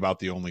that would be about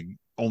the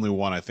only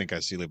one I think I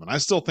see leaving. I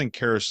still think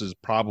Karis is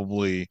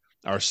probably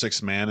our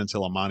sixth man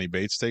until Amani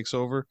Bates takes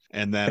over.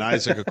 And then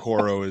Isaac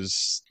Okoro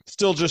is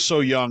still just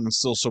so young and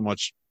still so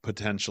much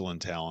potential and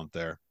talent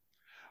there.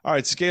 All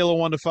right, scale of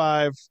 1 to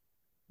 5.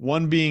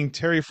 1 being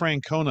Terry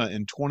Francona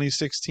in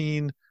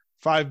 2016,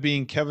 5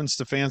 being Kevin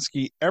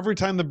Stefanski. Every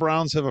time the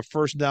Browns have a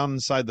first down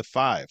inside the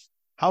 5.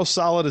 How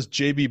solid is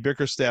JB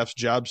Bickerstaff's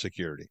job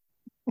security?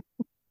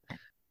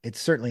 It's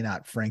certainly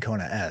not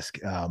Francona-esque,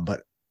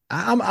 but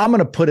I'm going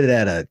to put it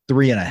at a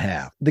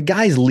 3.5. The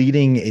guy's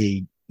leading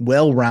a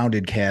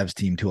well-rounded Cavs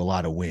team to a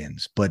lot of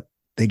wins, but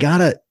they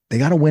gotta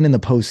win in the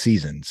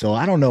postseason. So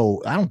I don't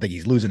know. I don't think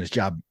he's losing his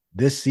job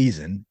this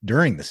season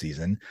during the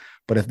season,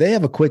 but if they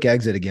have a quick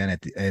exit again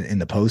in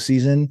the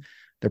postseason,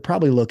 they're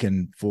probably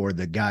looking for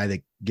the guy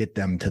that get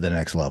them to the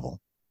next level.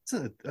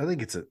 I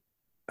think it's a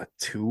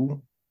 2.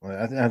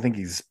 I think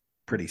he's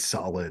pretty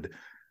solid.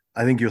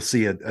 I think you'll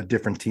see a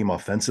different team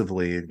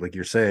offensively. Like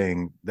you're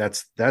saying,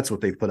 that's what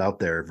they've put out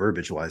there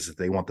verbiage wise, that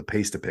they want the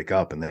pace to pick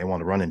up and they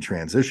want to run in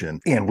transition.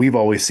 And we've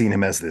always seen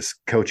him as this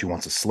coach who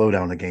wants to slow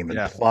down the game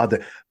and plod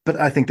that. But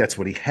I think that's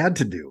what he had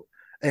to do.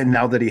 And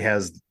now that he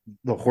has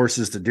the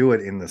horses to do it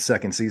in the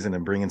second season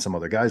and bring in some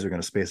other guys who are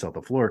going to space out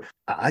the floor,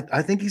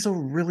 I think he's a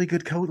really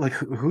good coach. Like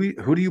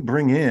who do you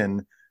bring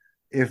in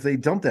if they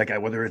dump that guy,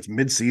 whether it's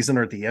mid-season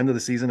or at the end of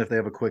the season, if they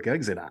have a quick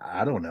exit?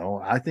 I don't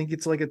know. I think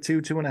it's like a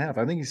 2.5.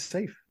 I think he's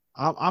safe.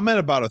 I'm at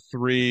about a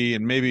 3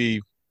 and maybe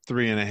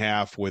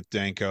 3.5 with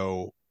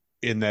Danko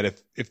in that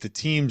if the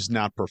team's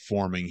not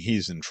performing,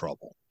 he's in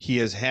trouble. He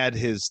has had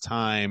his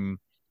time.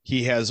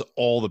 He has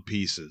all the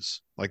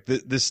pieces. Like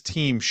this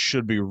team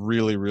should be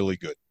really, really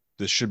good.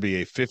 This should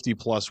be a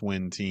 50-plus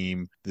win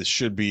team. This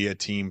should be a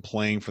team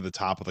playing for the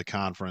top of the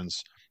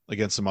conference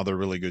against some other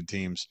really good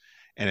teams.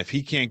 And if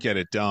he can't get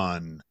it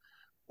done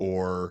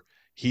or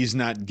he's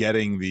not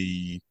getting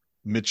the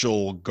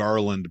Mitchell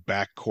Garland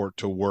backcourt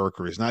to work,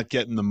 or he's not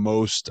getting the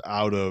most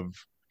out of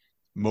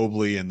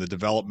Mobley and the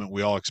development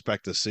we all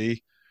expect to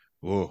see.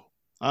 Whoa.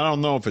 I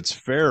don't know if it's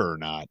fair or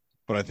not,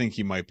 but I think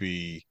he might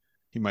be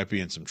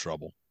in some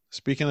trouble.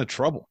 Speaking of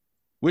trouble,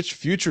 which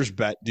futures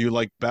bet do you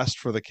like best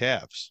for the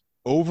Cavs?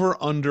 Over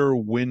under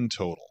win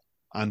total.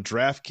 On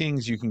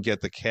DraftKings, you can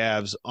get the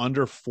Cavs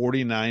under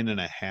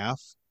 49.5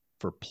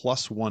 for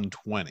plus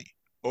 120.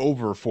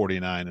 Over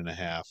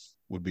 49.5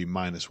 would be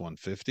minus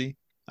 150.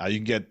 You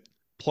can get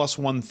plus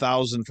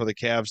 1,000 for the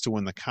Cavs to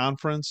win the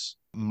conference,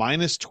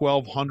 minus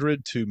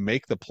 1,200 to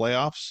make the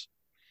playoffs.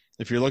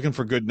 If you're looking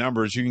for good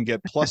numbers, you can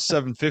get plus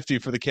 750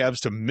 for the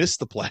Cavs to miss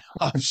the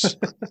playoffs.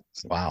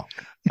 Wow.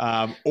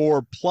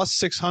 Or plus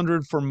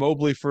 600 for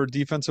Mobley for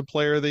Defensive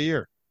Player of the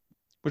Year.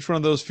 Which one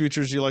of those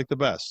futures do you like the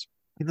best?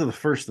 Either the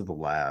first or the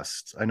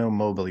last. I know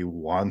Mobley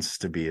wants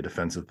to be a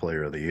Defensive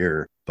Player of the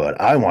Year, but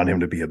I want him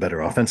to be a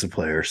better offensive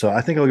player. So I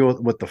think I'll go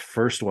with the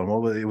first one.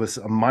 Well, it was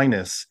a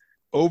minus.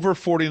 Over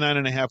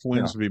 49.5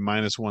 wins would be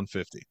minus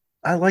 150.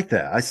 I like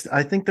that.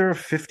 I think they're a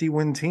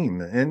 50-win team,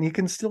 and you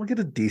can still get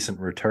a decent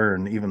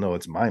return even though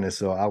it's minus.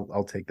 So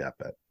I'll take that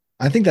bet.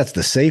 I think that's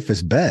the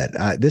safest bet.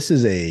 This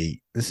is a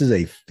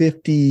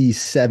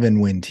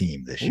 57-win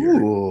team this year.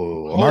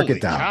 Ooh, Mark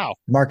it down. Cow.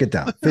 Mark it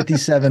down.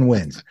 57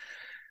 wins.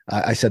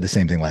 I said the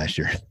same thing last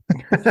year.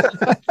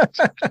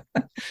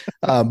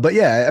 But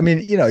yeah, I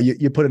mean,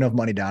 you put enough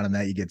money down on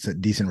that, you get a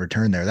decent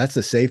return there. That's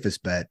the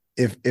safest bet.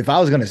 If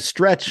I was going to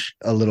stretch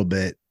a little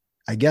bit,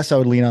 I guess I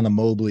would lean on the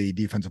Mobley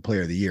Defensive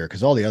Player of the Year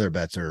because all the other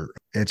bets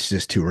it's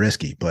just too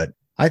risky. But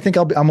I think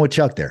I'm with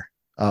Chuck there.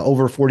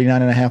 Over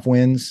 49.5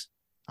 wins.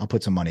 I'll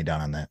put some money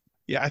down on that.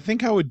 Yeah, I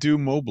think I would do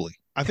Mobley.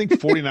 I think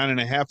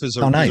 49.5 is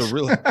nice. Is a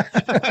really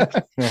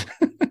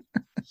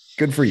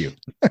good for you.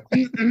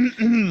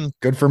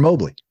 Good for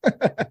Mobley.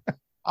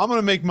 I'm going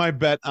to make my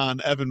bet on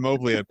Evan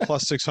Mobley at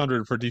plus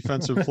 600 for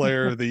Defensive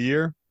Player of the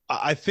Year.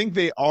 I think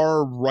they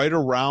are right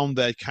around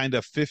that kind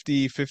of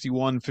 50,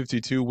 51,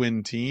 52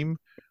 win team.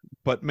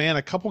 But man,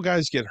 a couple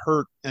guys get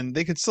hurt and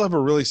they could still have a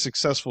really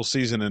successful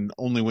season and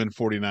only win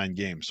 49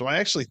 games. So I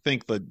actually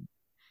think that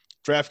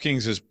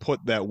DraftKings has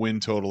put that win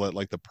total at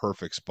like the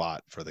perfect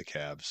spot for the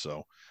Cavs.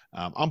 So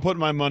I'm putting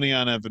my money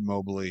on Evan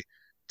Mobley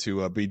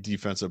to be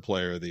Defensive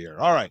Player of the Year.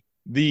 All right.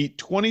 The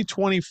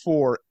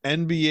 2024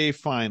 NBA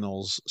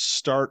Finals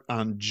start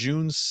on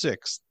June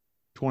 6th,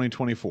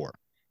 2024.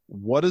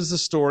 What is the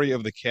story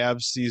of the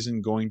Cavs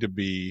season going to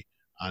be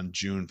on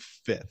June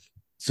 5th?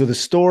 So the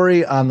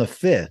story on the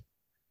 5th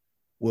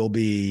will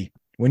be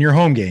win your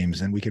home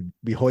games and we could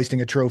be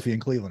hoisting a trophy in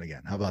Cleveland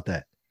again. How about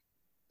that?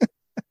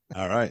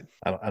 All right.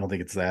 I don't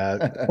think it's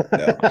that.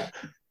 No.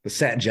 The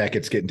satin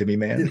jacket's getting to me,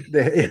 man.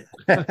 They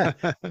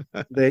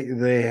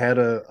had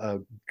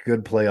a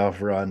good playoff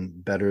run,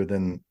 better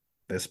than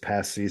this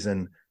past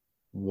season.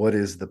 What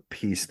is the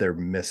piece they're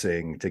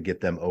missing to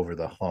get them over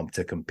the hump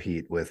to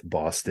compete with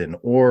Boston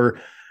or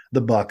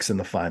the Bucks in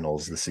the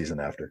finals the season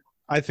after?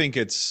 I think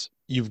it's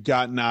you've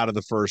gotten out of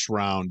the first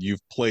round.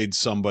 You've played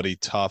somebody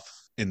tough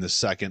in the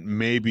second.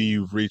 Maybe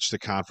you've reached the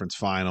conference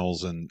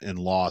finals and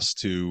lost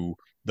to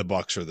the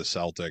Bucks or the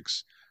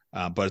Celtics.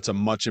 But it's a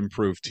much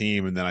improved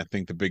team. And then I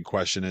think the big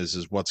question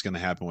is what's going to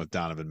happen with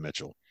Donovan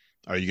Mitchell?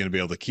 Are you going to be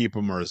able to keep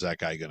him or is that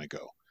guy going to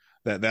go?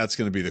 That's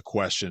going to be the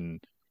question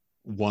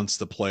once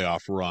the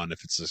playoff run,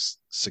 if it's a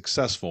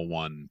successful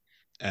one,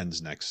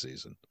 ends next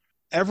season.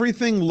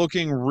 Everything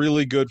looking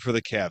really good for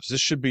the Cavs.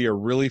 This should be a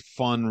really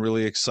fun,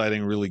 really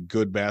exciting, really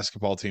good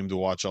basketball team to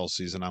watch all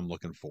season. I'm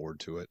looking forward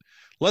to it.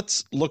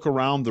 Let's look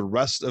around the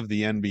rest of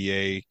the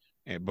NBA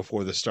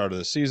before the start of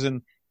the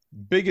season.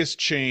 Biggest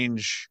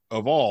change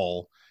of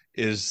all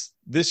is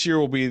this year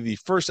will be the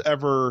first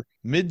ever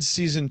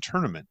mid-season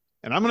tournament.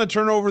 And I'm going to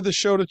turn over the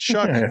show to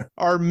Chuck,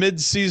 our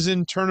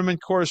mid-season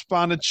tournament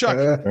correspondent. Chuck,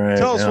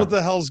 tell us what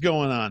the hell's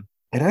going on.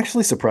 It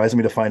actually surprised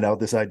me to find out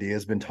this idea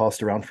has been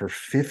tossed around for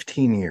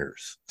 15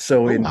 years.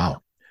 So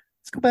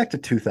let's go back to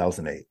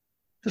 2008.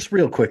 Just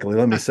real quickly,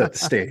 let me set the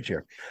stage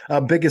here.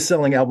 Biggest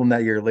selling album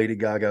that year, Lady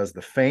Gaga's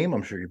The Fame.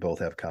 I'm sure you both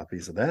have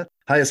copies of that.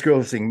 Highest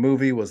grossing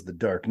movie was The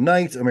Dark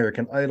Knight.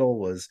 American Idol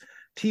was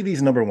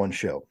TV's #1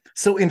 show.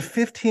 So in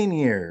 15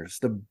 years,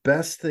 the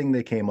best thing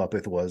they came up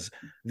with was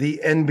the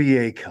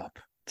NBA Cup.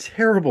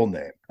 Terrible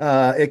name.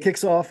 It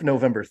kicks off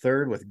November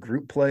 3rd with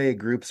group play.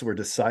 Groups were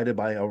decided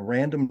by a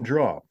random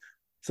draw.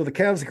 So the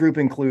Cavs group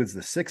includes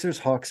the Sixers,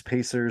 Hawks,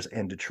 Pacers,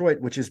 and Detroit,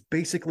 which is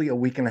basically a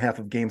week and a half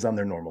of games on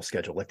their normal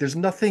schedule. Like there's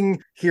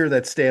nothing here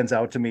that stands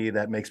out to me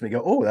that makes me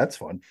go, oh, that's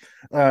fun.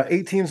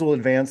 8 teams will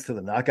advance to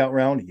the knockout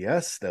round.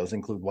 Yes, those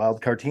include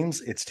wildcard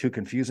teams. It's too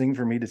confusing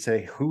for me to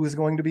say who is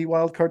going to be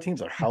wildcard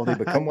teams or how they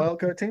become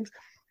wildcard teams.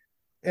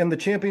 And the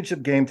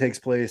championship game takes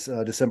place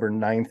December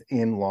 9th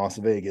in Las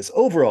Vegas.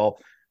 Overall,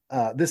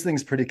 this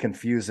thing's pretty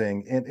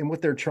confusing. And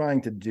what they're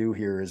trying to do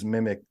here is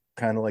mimic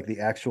kind of like the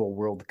actual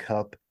World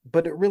Cup,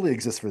 but it really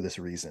exists for this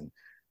reason.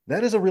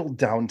 That is a real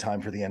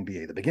downtime for the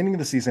NBA. The beginning of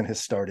the season has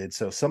started,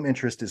 so some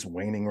interest is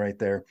waning right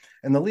there.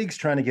 And the league's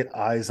trying to get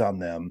eyes on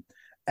them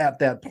at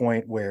that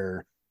point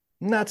where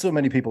not so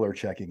many people are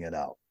checking it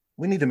out.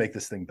 We need to make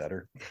this thing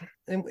better,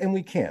 and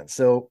we can.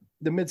 So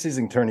the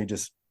midseason tourney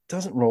just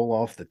doesn't roll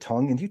off the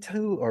tongue. And you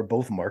two are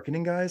both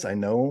marketing guys. I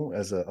know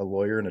as a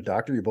lawyer and a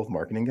doctor, you're both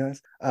marketing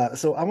guys.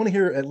 So I want to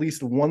hear at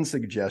least one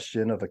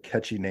suggestion of a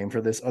catchy name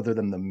for this other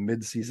than the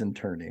mid-season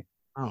tourney.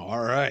 Oh,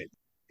 all right.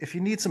 If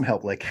you need some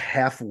help, like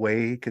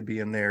halfway could be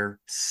in there,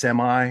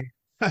 semi.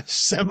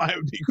 Semi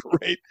would be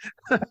great.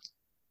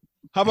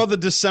 How about the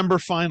December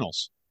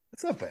finals?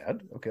 It's not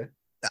bad. Okay.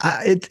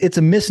 It's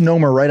a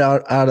misnomer right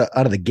out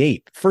of the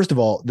gate. First of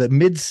all, the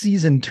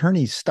mid-season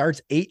tourney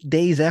starts 8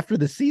 days after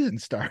the season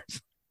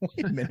starts.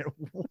 Wait a minute,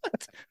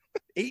 what?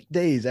 8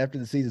 days after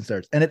the season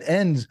starts, and it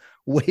ends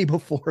way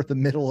before the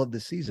middle of the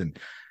season.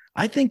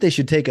 I think they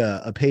should take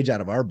a page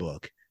out of our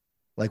book,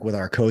 like with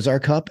our Kozar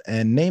Cup,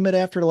 and name it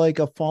after like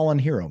a fallen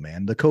hero,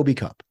 man. The Kobe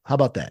Cup. How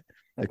about that?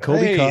 The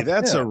Kobe Cup.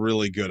 That's a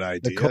really good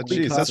idea.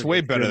 Jeez, that's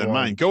way better than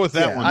mine. Go with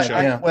that one,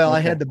 Chuck. I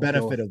had the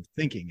benefit of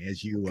thinking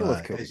as you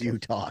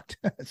talked.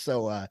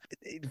 So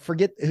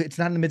forget it's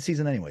not in the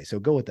midseason anyway. So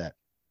go with that.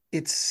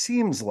 It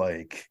seems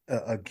like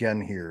again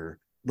here,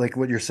 like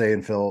what you're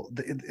saying, Phil.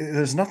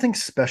 There's nothing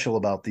special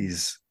about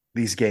these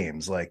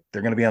games. Like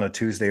they're going to be on a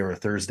Tuesday or a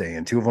Thursday,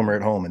 and 2 of them are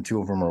at home and 2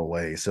 of them are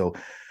away. So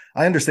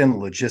I understand the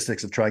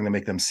logistics of trying to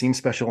make them seem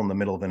special in the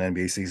middle of an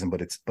NBA season,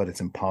 but it's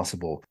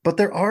impossible. But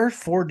there are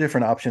 4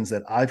 different options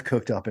that I've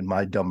cooked up in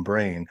my dumb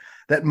brain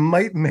that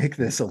might make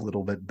this a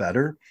little bit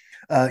better.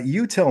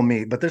 You tell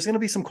me, but there's going to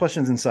be some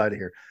questions inside of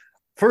here.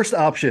 First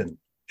option,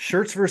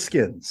 shirts for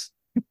skins.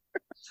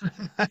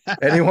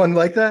 Anyone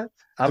like that?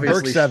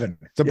 Obviously, Burke 7.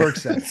 It's a Burke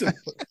 7.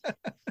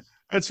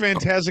 That's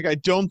fantastic. I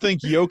don't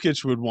think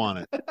Jokic would want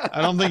it.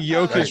 I don't think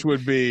Jokic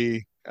would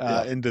be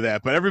into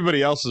that, but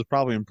everybody else is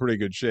probably in pretty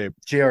good shape.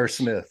 J.R.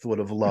 Smith would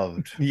have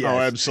loved. Yes. Oh,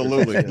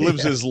 absolutely.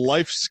 Lives his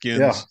life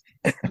skins.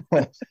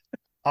 Yeah.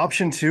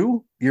 Option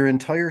 2, your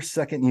entire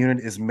second unit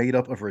is made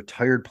up of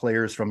retired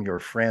players from your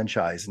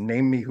franchise.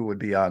 Name me who would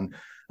be on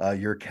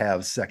your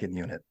Cavs second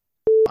unit.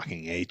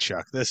 Fucking A,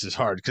 Chuck. This is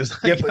hard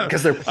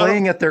because they're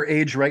playing at their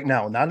age right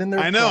now, not in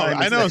their prime.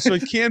 I know. So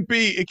it can't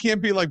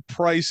be like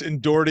Price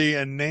and Doherty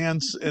and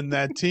Nance in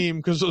that team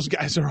because those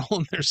guys are all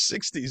in their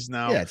 60s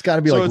now. Yeah, it's got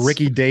to be like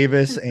Ricky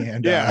Davis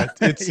and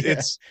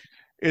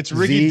it's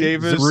Ricky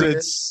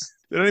Davis.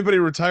 Did anybody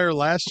retire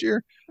last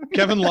year?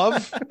 Kevin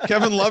Love.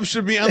 Kevin Love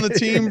should be on the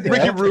team.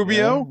 Ricky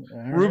Rubio.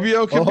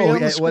 Rubio can be on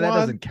the squad. Well, that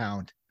doesn't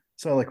count.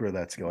 So I like where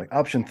that's going.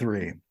 Option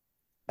 3,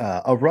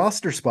 a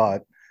roster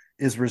spot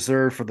is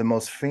reserved for the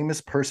most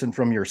famous person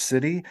from your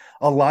city,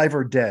 alive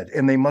or dead,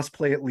 and they must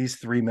play at least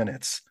 3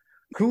 minutes.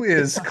 Who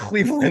is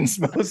Cleveland's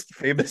most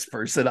famous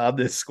person on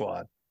this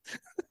squad?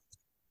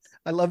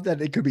 I love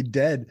that it could be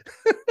dead.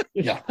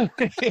 Yeah.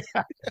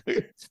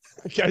 The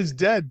guy's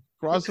dead.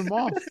 Cross him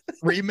off.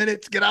 3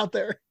 minutes, get out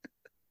there.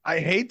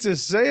 I hate to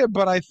say it,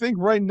 but I think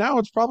right now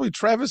it's probably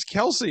Travis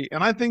Kelce,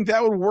 and I think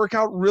that would work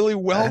out really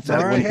well for the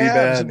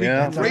Cavs. It'd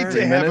be great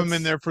to have him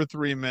in there for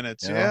 3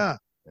 minutes. Yeah.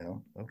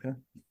 Okay.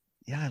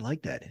 Yeah, I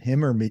like that.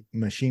 Him or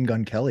Machine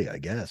Gun Kelly, I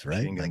guess, right?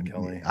 Machine Gun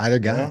Kelly. Either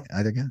guy.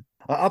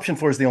 Option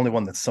 4 is the only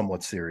one that's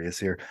somewhat serious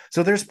here.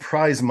 So there's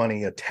prize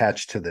money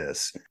attached to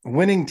this.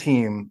 Winning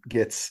team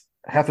gets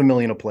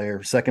 $500,000 a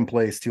player. Second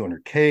place,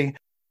 $200K.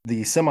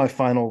 The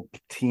semifinal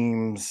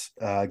teams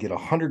get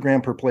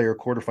 $100,000 per player.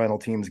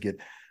 Quarterfinal teams get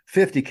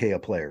 $50K a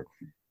player.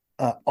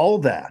 All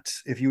that,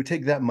 if you would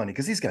take that money,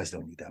 because these guys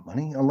don't need that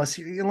money unless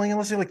you're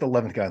like the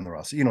 11th guy on the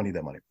roster, you don't need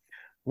that money.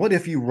 What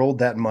if you rolled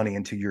that money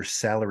into your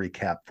salary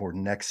cap for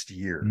next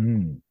year?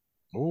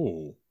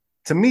 Oh,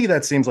 to me,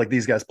 that seems like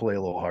these guys play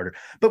a little harder.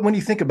 But when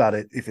you think about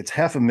it, if it's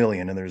 $500,000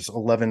 and there's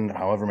 11,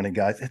 however many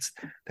guys,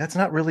 that's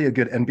not really a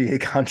good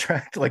NBA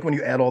contract. Like when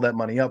you add all that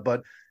money up,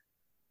 but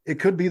it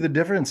could be the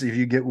difference if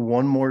you get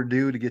one more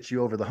due to get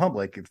you over the hump.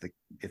 Like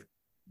if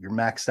you're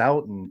maxed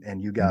out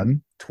and you got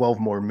 12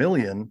 more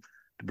million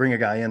to bring a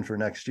guy in for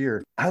next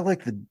year. I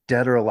like the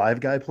dead or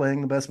alive guy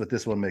playing the best, but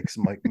this one makes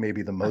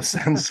maybe the most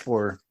sense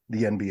for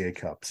the NBA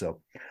Cup.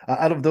 So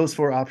out of those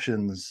 4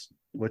 options,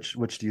 which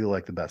do you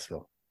like the best,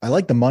 Phil? I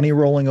like the money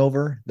rolling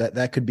over.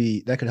 That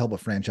could help a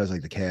franchise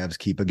like the Cavs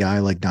keep a guy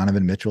like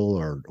Donovan Mitchell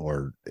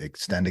or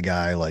extend a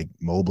guy like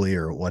Mobley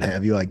or what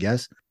have you, I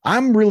guess.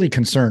 I'm really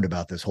concerned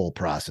about this whole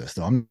process,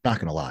 though. I'm not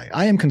going to lie.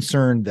 I am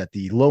concerned that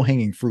the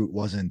low-hanging fruit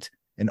wasn't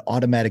an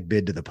automatic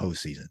bid to the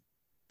postseason,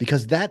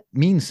 because that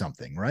means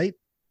something, right?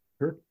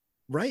 Sure.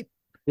 Right?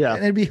 Yeah.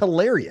 And it'd be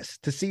hilarious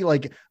to see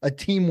like a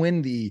team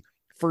win the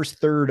first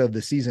third of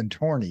the season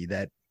tourney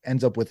that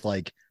ends up with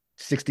like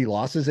 60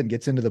 losses and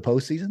gets into the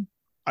postseason.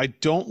 I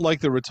don't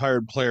like the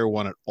retired player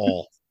one at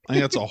all. I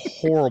think that's a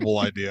horrible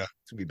idea.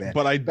 Be bad.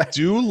 But I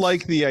do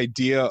like the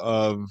idea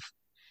of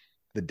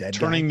the dead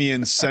turning guy. the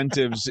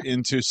incentives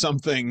into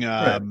something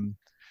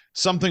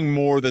something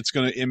more that's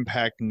going to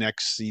impact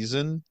next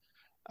season.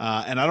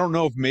 And I don't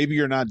know if maybe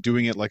you're not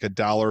doing it like a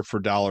dollar for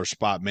dollar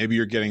spot. Maybe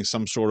you're getting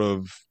some sort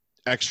of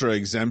extra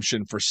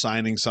exemption for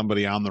signing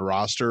somebody on the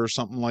roster or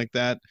something like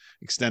that,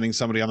 extending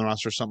somebody on the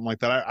roster or something like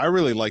that. I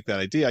really like that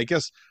idea. I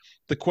guess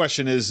the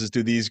question is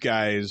do these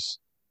guys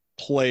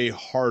play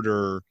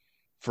harder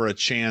for a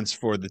chance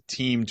for the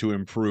team to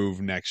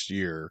improve next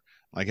year?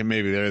 Like, and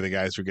maybe they're the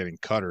guys who are getting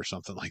cut or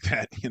something like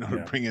that,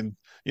 to bring in,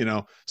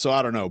 so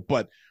I don't know.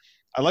 But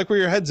I like where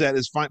your head's at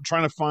is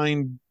trying to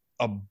find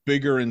a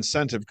bigger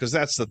incentive, because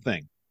that's the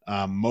thing.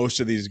 Most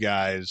of these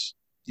guys,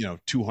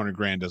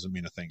 $200,000 doesn't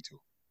mean a thing to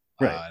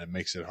them. Right. And it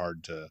makes it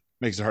hard to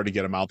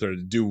get them out there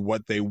to do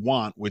what they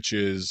want, which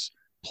is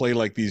play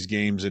like these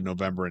games in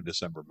November and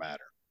December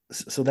matter.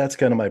 So that's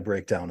kind of my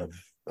breakdown of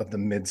the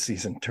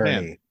mid-season tourney.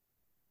 Man,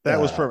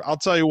 that was perfect. I'll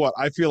tell you what,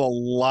 I feel a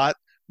lot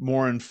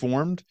more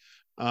informed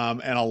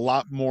and a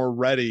lot more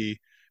ready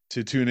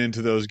to tune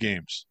into those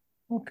games.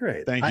 Well,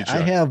 great. Thank you,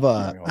 Chuck.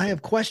 I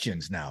have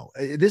questions now.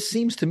 This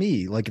seems to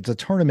me like it's a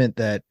tournament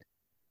that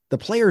the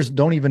players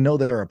don't even know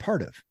that they're a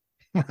part of,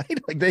 right?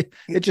 Like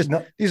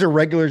these are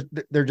regulars.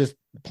 They're just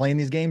playing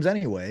these games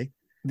anyway.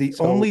 The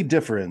only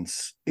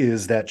difference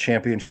is that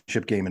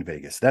championship game in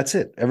Vegas. That's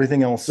it.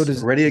 Everything else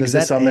already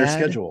exists on their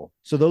schedule.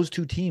 So those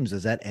two teams,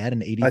 does that add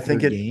an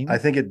 83rd game? I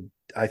think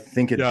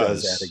it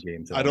does add a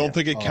game. I don't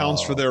think it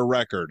counts for their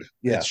record.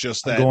 Yeah. It's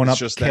just that going up.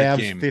 Just Cavs, that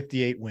game.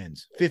 58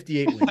 wins.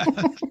 58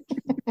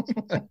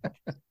 wins.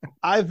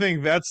 I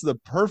think that's the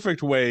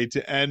perfect way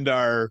to end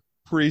our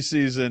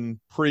preseason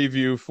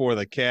preview for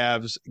the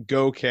Cavs.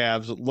 Go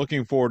Cavs.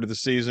 Looking forward to the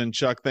season.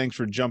 Chuck, thanks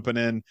for jumping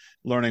in,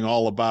 learning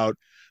all about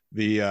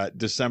the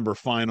December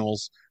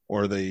finals,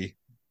 or the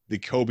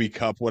Kobe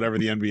Cup, whatever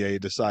the NBA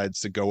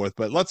decides to go with.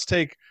 But let's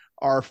take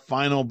our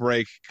final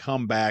break,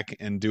 come back,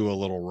 and do a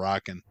little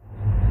rocking.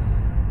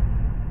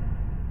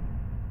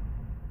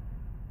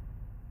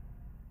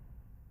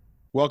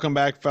 Welcome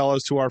back,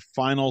 fellas, to our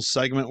final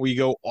segment. We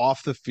go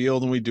off the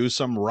field and we do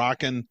some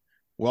rocking.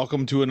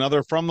 Welcome to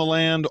another From the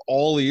Land,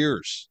 all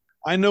ears.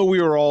 I know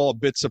we were all a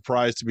bit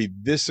surprised to be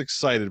this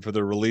excited for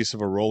the release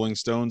of a Rolling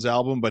Stones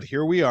album, but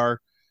here we are.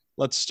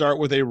 Let's start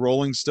with a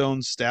Rolling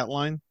Stones stat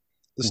line.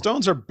 The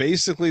Stones are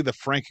basically the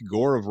Frank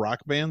Gore of rock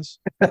bands.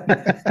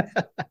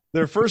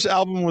 Their first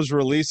album was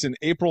released in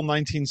April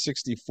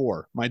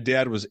 1964. My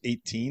dad was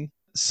 18.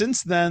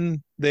 Since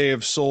then, they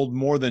have sold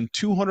more than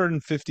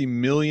 250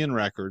 million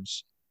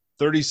records.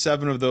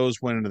 37 of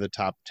those went into the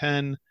top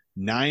 10.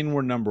 9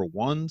 were number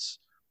ones.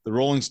 The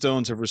Rolling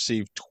Stones have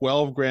received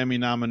 12 Grammy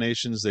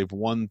nominations. They've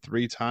won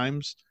 3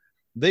 times.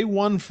 They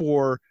won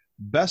for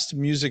Best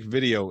Music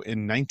Video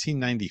in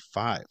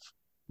 1995.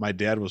 My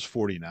dad was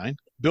 49.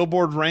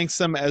 Billboard ranks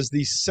them as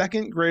the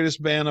second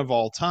greatest band of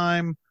all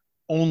time,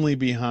 only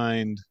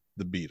behind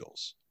the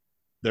Beatles.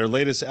 Their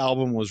latest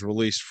album was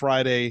released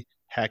Friday,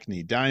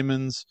 Hackney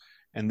Diamonds,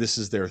 and this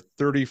is their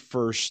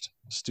 31st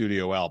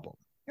studio album.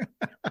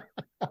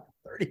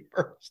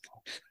 31st.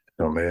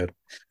 Oh, man.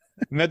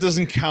 And that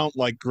doesn't count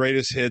like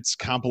greatest hits,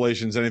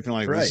 compilations, anything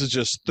like that. This is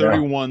just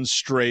 31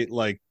 straight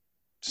like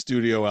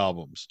studio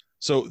albums.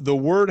 So the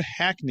word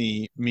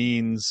hackney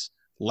means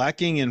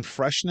lacking in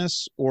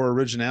freshness or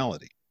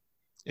originality.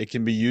 It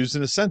can be used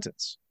in a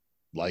sentence,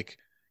 like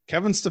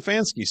Kevin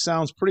Stefanski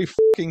sounds pretty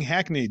fucking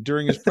hackneyed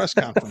during his press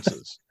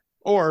conferences,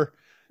 or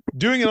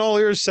doing an all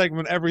ears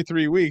segment every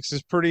 3 weeks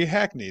is pretty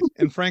hackneyed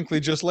and frankly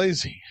just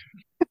lazy.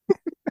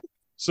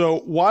 So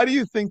why do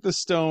you think the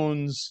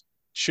Stones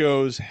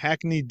chose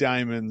Hackney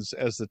Diamonds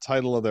as the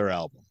title of their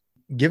album?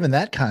 Given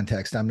that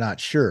context, I'm not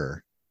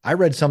sure. I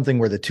read something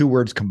where the two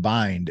words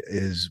combined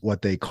is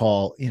what they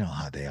call, you know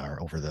how they are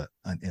over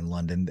in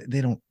London.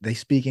 They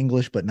speak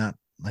English, but not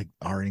like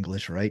our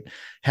English, right?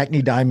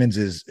 Hackney Diamonds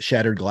is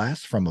shattered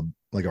glass from a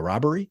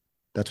robbery.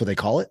 That's what they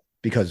call it,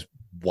 because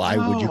why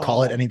would you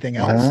call it anything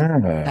else?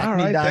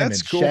 Hackney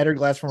Diamonds, cool. Shattered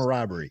glass from a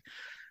robbery.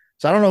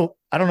 So I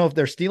don't know if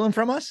they're stealing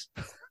from us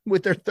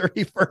with their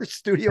 31st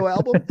studio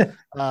album.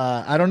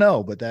 I don't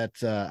know, but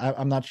that's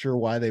I'm not sure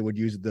why they would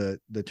use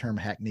the term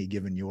hackney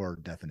given your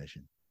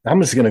definition. I'm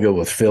just going to go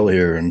with Phil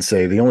here and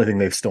say the only thing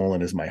they've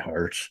stolen is my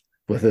heart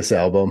with this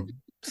album.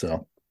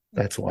 So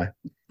that's why.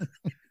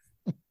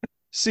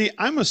 See,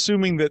 I'm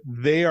assuming that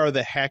they are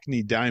the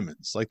Hackney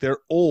Diamonds. Like, they're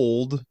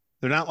old.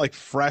 They're not like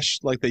fresh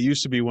like they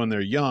used to be when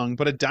they're young,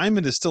 but a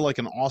diamond is still like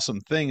an awesome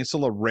thing. It's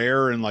still a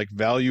rare and like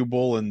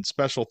valuable and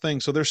special thing.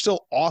 So they're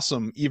still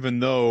awesome,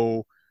 even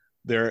though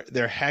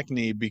they're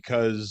hackney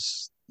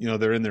because,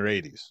 they're in their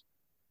 80s.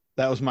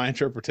 That was my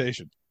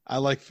interpretation. I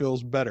like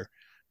Phil's better.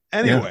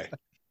 Anyway. Yeah.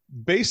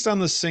 Based on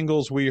the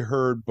singles we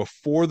heard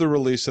before the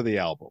release of the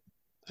album,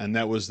 and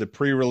that was the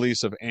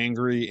pre-release of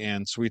Angry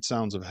and Sweet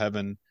Sounds of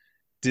Heaven,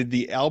 did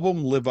the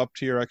album live up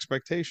to your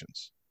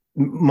expectations?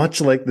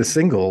 Much like the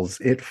singles,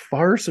 it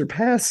far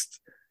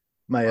surpassed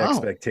my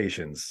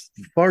expectations.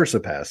 Far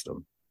surpassed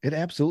them. It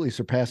absolutely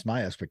surpassed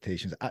my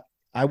expectations.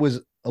 I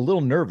was a little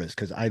nervous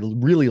because I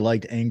really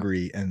liked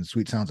Angry and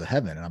Sweet Sounds of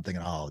Heaven, and I'm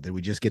thinking, did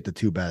we just get the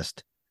 2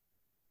 best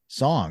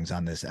songs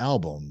on this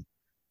album?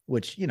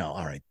 Which,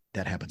 all right.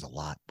 That happens a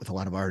lot with a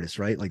lot of artists,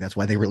 right? Like, that's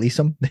why they release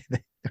them.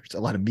 There's a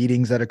lot of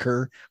meetings that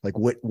occur. Like,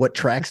 what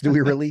tracks do we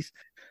release?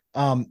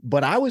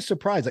 But I was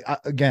surprised. Like,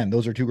 again,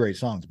 those are 2 great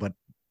songs, but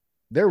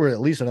there were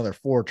at least another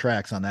 4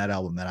 tracks on that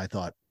album that I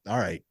thought, all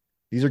right,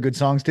 these are good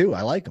songs too.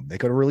 I like them. They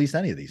could have released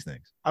any of these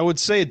things. I would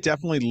say it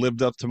definitely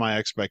lived up to my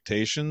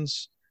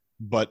expectations,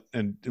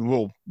 and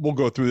we'll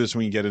go through this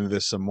when we get into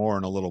this some more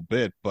in a little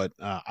bit. But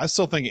I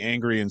still think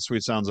 "Angry" and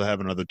 "Sweet Sounds of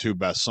Heaven" are the two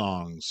best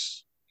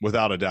songs,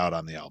 without a doubt,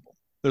 on the album.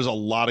 There's a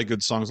lot of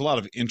good songs, a lot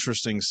of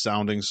interesting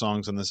sounding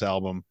songs on this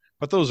album,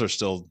 but those are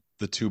still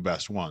the two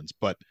best ones.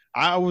 But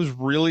I was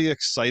really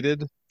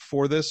excited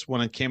for this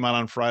when it came out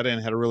on Friday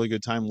and had a really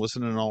good time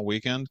listening all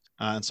weekend.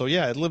 And so,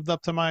 yeah, it lived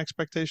up to my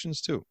expectations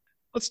too.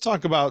 Let's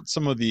talk about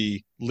some of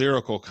the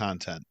lyrical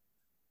content.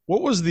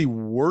 What was the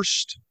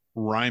worst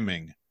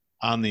rhyming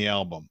on the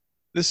album?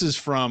 This is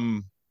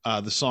from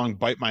the song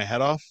 "Bite My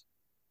Head Off."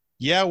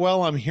 Yeah,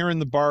 well, I'm hearing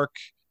the bark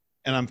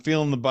and I'm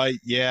feeling the bite.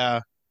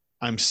 Yeah,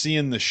 I'm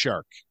seeing the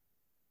shark.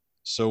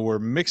 So we're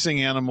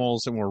mixing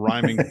animals and we're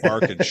rhyming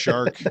bark and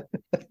shark.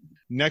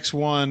 Next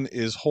one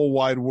is "Whole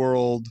Wide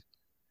World."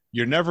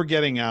 You're never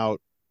getting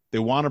out. They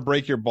want to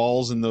break your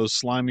balls in those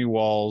slimy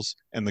walls,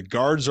 and the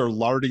guards are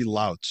lardy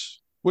louts.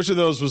 Which of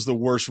those was the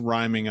worst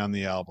rhyming on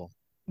the album?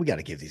 We got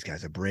to give these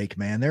guys a break,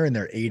 man. They're in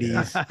their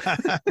 80s.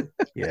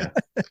 Yeah.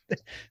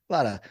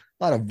 a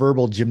lot of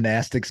verbal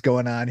gymnastics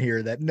going on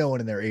here that no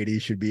one in their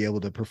 80s should be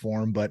able to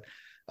perform. But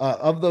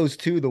of those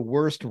two, the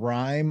worst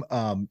rhyme,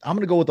 I'm going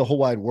to go with the "Whole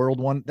Wide World"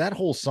 one. That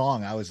whole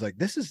song, I was like,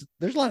 there's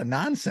a lot of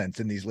nonsense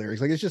in these lyrics.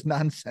 Like, it's just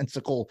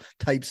nonsensical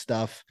type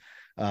stuff.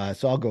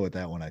 So I'll go with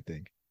that one, I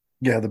think.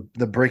 Yeah,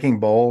 the breaking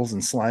balls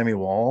and slimy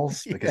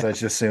walls, because Yeah. I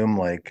just assume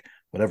like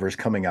whatever's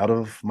coming out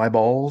of my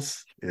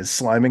balls is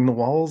sliming the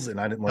walls, and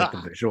I didn't like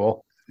the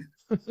visual.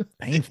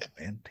 Painful,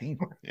 man.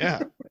 Painful.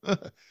 Yeah.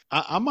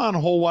 I'm on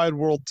 "Whole Wide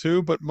World"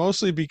 too, but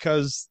mostly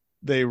because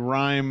they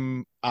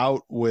rhyme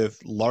out with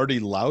lardy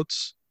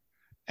louts.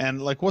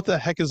 And like, what the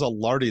heck is a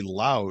lardy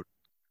lout?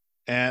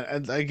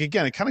 And like,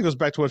 again, it kind of goes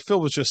back to what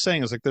Phil was just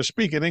saying. It's like they're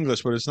speaking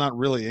English, but it's not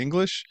really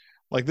English.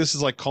 Like, this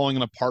is like calling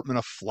an apartment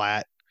a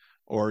flat,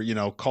 or,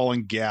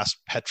 calling gas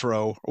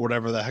petro, or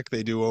whatever the heck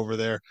they do over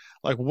there.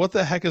 Like, what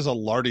the heck is a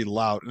lardy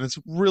lout? And it's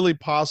really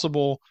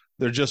possible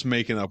they're just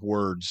making up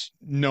words,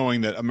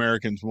 knowing that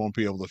Americans won't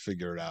be able to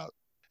figure it out.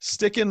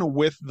 Sticking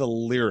with the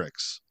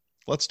lyrics,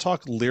 let's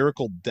talk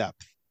lyrical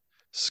depth.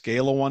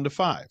 Scale of 1 to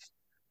 5.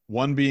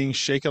 1 being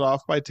 "Shake It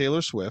Off" by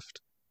Taylor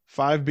Swift.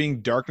 5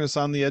 being "Darkness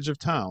on the Edge of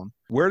Town."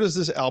 Where does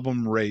this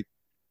album rate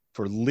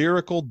for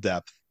lyrical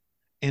depth,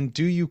 and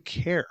do you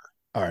care?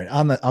 All right,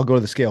 I'll go to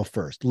the scale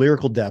first.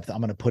 Lyrical depth, I'm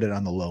going to put it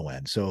on the low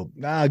end, so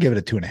I'll give it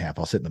a 2.5.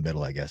 I'll sit in the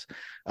middle, I guess.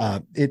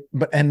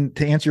 And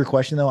to answer your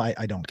question though,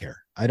 I don't care.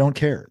 I don't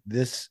care.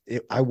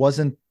 I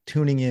wasn't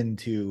tuning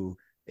into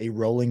a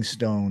Rolling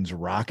Stones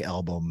rock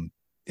album,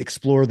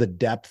 explore the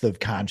depth of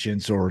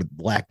conscience or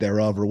lack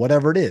thereof, or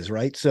whatever it is,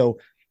 right? So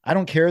I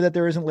don't care that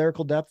there isn't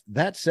lyrical depth.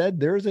 That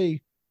said, there's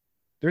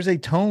a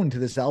tone to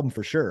this album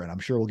for sure, and I'm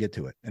sure we'll get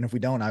to it. And if we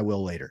don't, I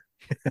will later.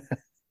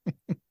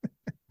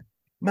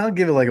 I'll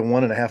give it like a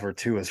 1.5 or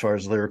 2 as far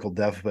as lyrical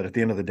depth, but at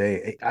the end of the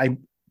day, I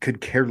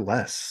could care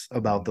less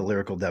about the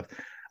lyrical depth.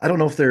 I don't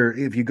know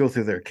if you go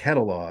through their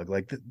catalog,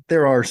 like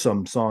there are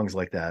some songs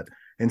like that,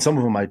 and some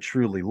of them I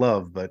truly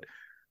love, but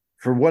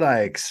for what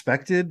I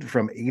expected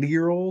from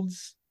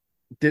 80-year-olds,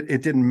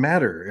 it didn't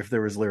matter if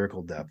there was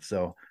lyrical depth.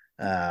 So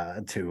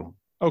 2.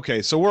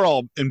 Okay, so we're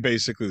all in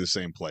basically the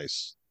same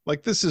place.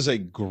 Like, this is a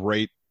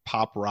great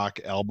pop rock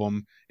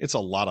album. It's a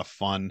lot of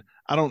fun.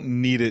 I don't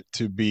need it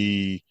to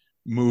be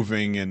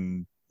moving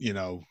and,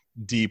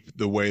 deep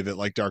the way that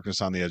like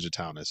 "Darkness on the Edge of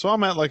Town" is. So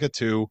I'm at like a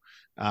 2.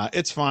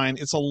 It's fine.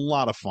 It's a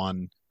lot of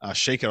fun.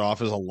 "Shake It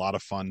Off" is a lot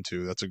of fun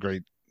too. That's a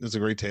great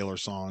Taylor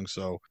song.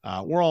 So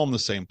we're all in the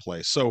same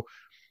place. So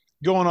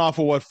going off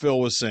of what Phil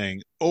was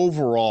saying,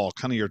 overall,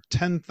 kind of your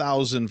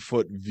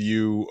 10,000-foot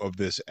view of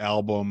this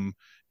album,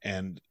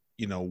 and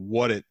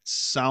what it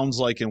sounds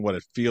like and what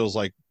it feels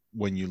like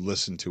when you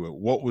listen to it.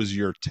 What was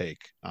your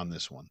take on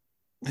this one?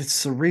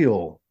 It's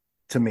surreal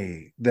to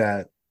me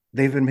that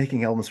they've been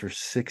making albums for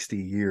 60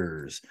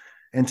 years.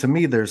 And to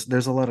me, there's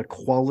a lot of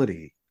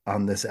quality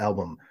on this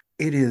album.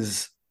 It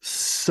is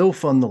so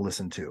fun to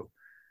listen to.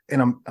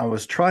 And I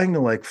was trying to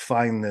like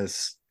find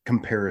this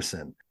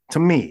comparison. To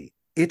me,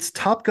 it's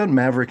Top Gun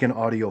Maverick in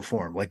audio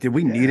form. Like, did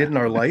we need it in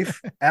our life?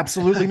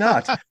 Absolutely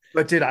not.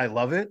 But did I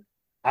love it?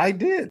 I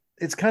did.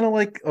 It's kind of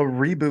like a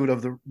reboot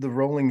of the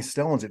Rolling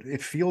Stones.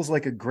 It feels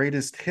like a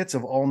greatest hits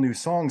of all new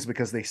songs,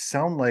 because they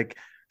sound like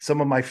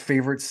some of my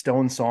favorite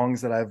Stone songs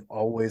that I've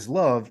always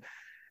loved.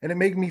 And it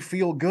made me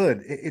feel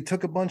good. It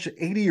took a bunch of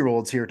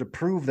 80-year-olds here to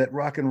prove that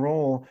rock and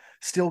roll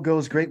still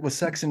goes great with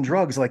sex and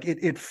drugs. Like,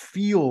 it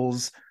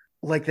feels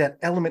like that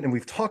element. And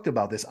we've talked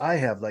about this.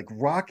 Like,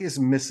 rock is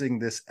missing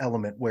this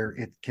element where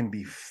it can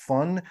be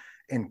fun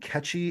and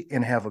catchy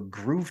and have a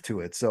groove to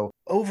it. So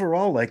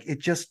overall, like,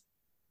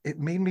 it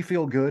made me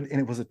feel good,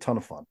 and it was a ton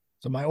of fun.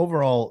 So my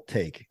overall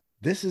take,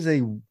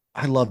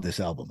 I love this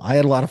album. I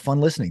had a lot of fun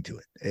listening to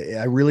it.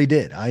 I really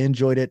did. I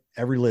enjoyed it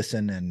every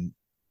listen, and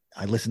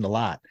I listened a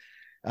lot.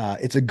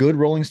 It's a good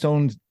Rolling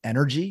Stones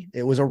energy.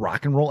 It was a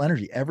rock and roll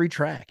energy. Every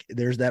track,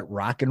 there's that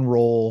rock and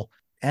roll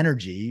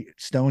energy,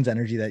 Stones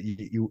energy, that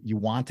you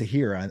want to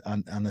hear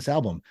on this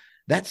album.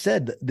 That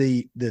said,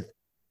 the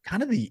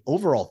kind of the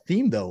overall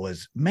theme though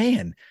was,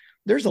 man,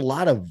 there's a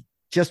lot of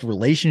just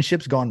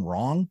relationships gone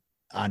wrong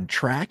on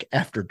track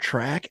after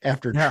track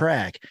after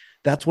track.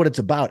 That's what it's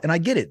about. And I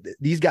get it.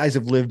 These guys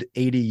have lived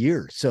 80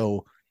 years.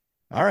 So,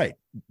 all right,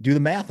 do the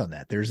math on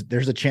that.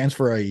 There's a chance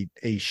for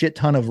a shit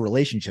ton of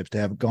relationships to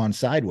have gone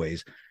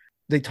sideways.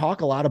 They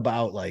talk a lot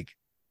about like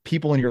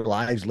people in your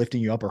lives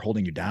lifting you up or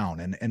holding you down.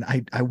 And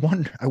I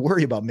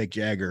worry about Mick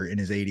Jagger in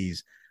his 80s.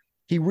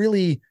 He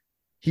really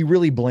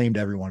blamed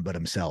everyone but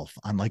himself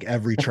on like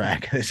every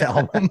track of this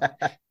album.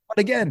 But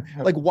again,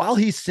 like while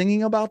he's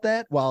singing about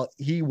that, while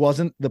he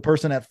wasn't the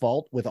person at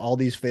fault with all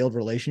these failed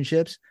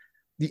relationships,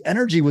 the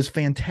energy was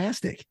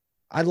fantastic.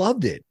 I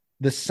loved it.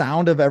 The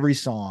sound of every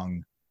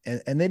song,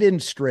 and they didn't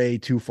stray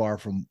too far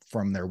from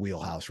their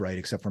wheelhouse, right?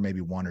 Except for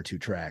maybe one or two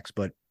tracks,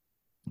 but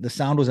the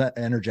sound was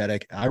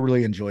energetic. I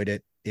really enjoyed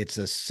it. It's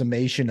a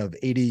summation of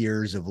 80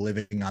 years of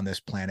living on this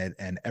planet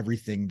and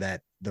everything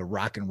that the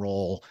rock and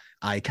roll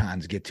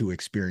icons get to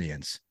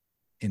experience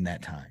in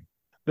that time.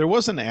 There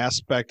was an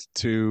aspect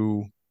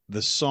to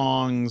the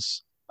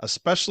songs,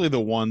 especially the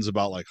ones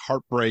about like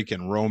heartbreak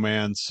and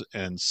romance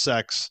and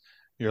sex.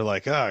 You're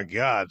like, oh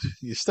God,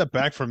 you step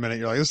back for a minute.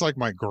 You're like, this is like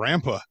my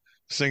grandpa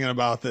singing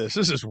about this.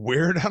 This is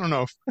weird. I don't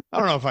know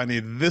if I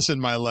need this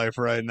in my life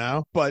right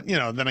now. But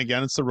then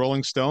again, it's the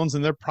Rolling Stones,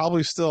 and they're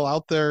probably still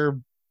out there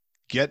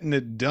getting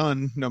it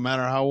done no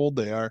matter how old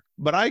they are.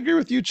 But I agree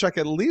with you, Chuck,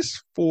 at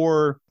least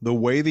for the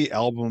way the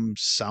album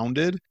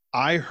sounded.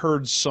 I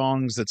heard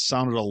songs that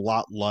sounded a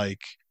lot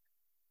like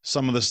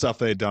some of the stuff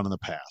they had done in the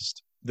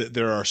past.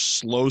 There are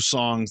slow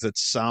songs that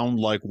sound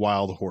like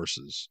Wild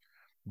Horses.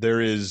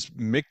 There is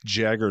Mick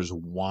Jagger's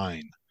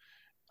whine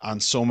on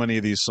so many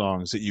of these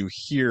songs that you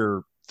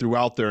hear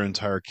throughout their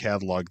entire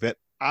catalog that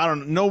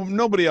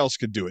nobody else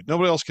could do it.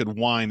 Nobody else could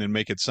whine and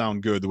make it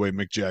sound good the way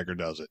Mick Jagger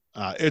does it.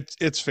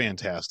 It's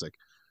fantastic.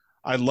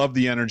 I love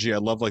the energy. I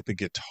love like the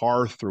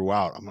guitar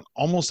throughout. I mean,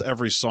 almost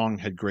every song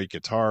had great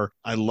guitar.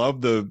 I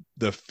love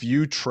the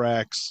few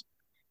tracks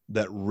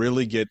that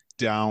really get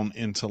down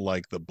into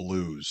like the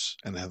blues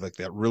and have like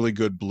that really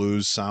good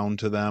blues sound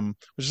to them,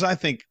 which is, I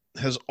think,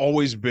 has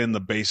always been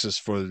the basis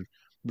for the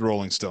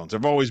Rolling Stones.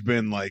 They've always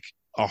been like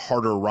a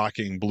harder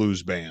rocking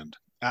blues band.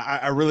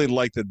 I really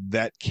like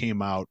that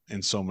came out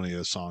in so many of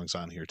the songs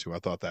on here too. I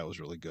thought that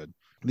was really good.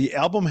 The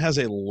album has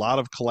a lot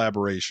of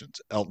collaborations.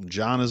 Elton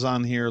John is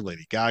on here.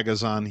 Lady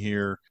Gaga's on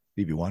here.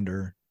 Stevie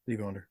Wonder.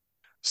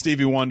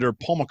 Stevie Wonder.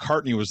 Paul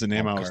McCartney was the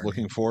name I was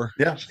looking for.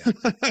 Yeah.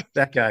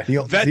 That guy. The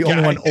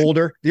only one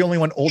older. The only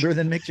one older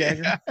than Mick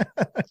Jagger.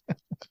 Yeah.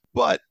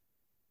 But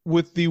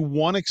with the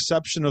one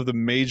exception of the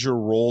major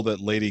role that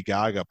Lady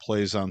Gaga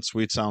plays on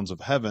Sweet Sounds of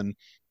Heaven,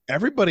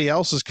 everybody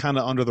else is kind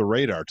of under the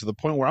radar to the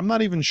point where I'm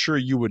not even sure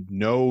you would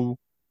know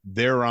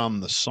they're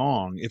on the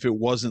song if it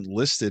wasn't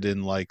listed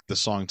in like the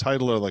song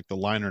title or like the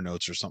liner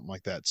notes or something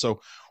like that. So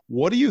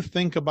what do you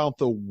think about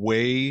the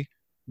way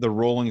the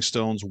Rolling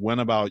Stones went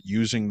about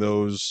using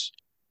those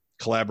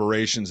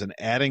collaborations and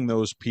adding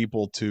those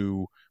people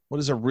to what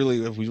is a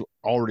really, as we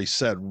already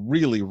said,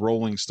 really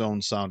Rolling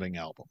Stone sounding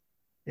album?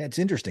 Yeah, it's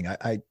interesting.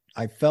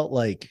 I felt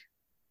like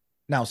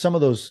now some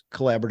of those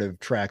collaborative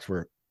tracks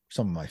were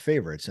some of my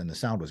favorites and the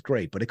sound was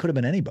great, but it could have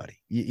been anybody.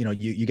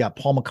 You got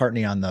Paul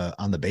McCartney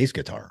on the bass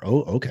guitar.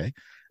 Oh, okay.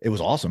 It was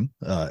awesome.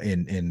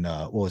 In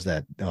what was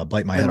that?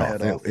 Bite My Head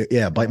Off.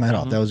 Yeah, Bite My Head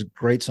Off. That was a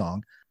great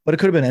song. But it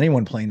could have been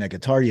anyone playing that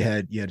guitar. You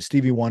had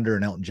Stevie Wonder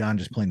and Elton John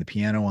just playing the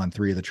piano on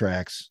 3 of the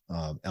tracks,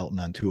 Elton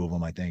on 2 of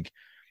them, I think.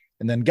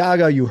 And then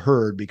Gaga, you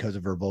heard because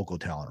of her vocal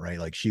talent, right?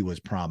 Like she was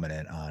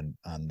prominent on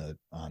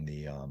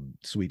the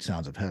Sweet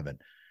Sounds of Heaven.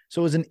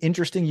 So it was an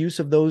interesting use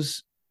of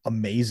those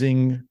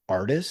amazing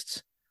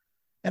artists.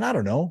 And I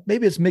don't know,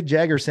 maybe it's Mick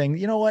Jagger saying,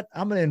 you know what,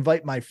 I'm going to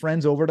invite my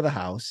friends over to the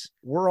house.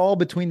 We're all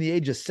between the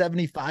age of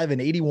 75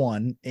 and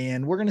 81,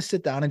 and we're going to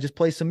sit down and just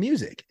play some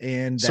music.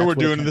 And so we're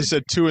doing this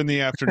at 2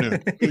 p.m.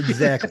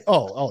 Exactly.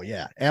 Oh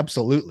yeah,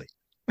 absolutely.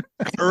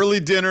 Early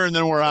dinner, and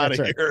then we're out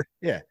of here.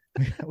 Yeah.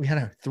 We had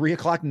a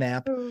 3:00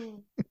 nap.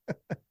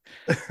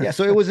 Yeah.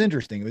 So it was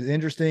interesting. It was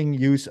interesting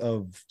use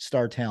of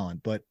star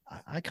talent, but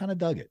I kind of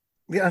dug it.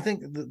 Yeah. I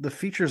think the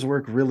features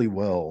work really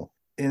well.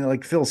 And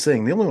like Phil's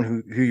saying, the only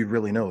one who you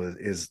really know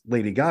is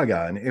Lady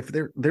Gaga. And if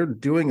they're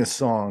doing a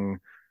song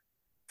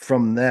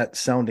from that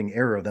sounding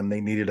era, then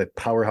they needed a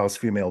powerhouse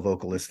female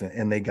vocalist,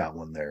 and they got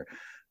one there.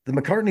 The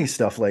McCartney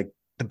stuff, like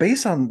the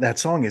bass on that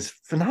song is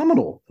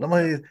phenomenal. And I'm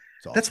like,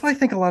 that's why I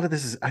think a lot of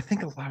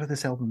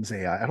this album is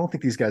AI. I don't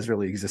think these guys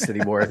really exist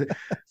anymore. I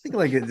think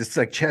like it's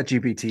like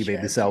ChatGPT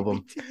made this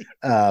album.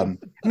 And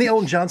the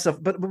Elton John stuff.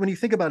 But when you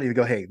think about it, you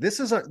go, hey, this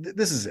is it.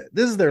 This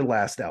is their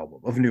last album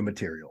of new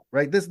material,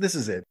 right? This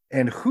is it.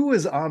 And who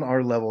is on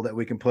our level that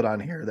we can put on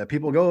here that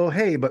people go, oh,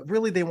 hey, but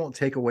really they won't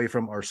take away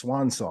from our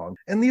swan song.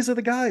 And these are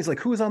the guys, like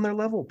who is on their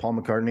level? Paul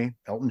McCartney,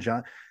 Elton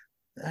John,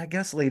 I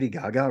guess Lady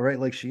Gaga, right?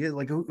 Like she is,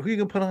 like who you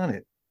gonna put on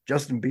it?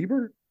 Justin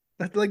Bieber?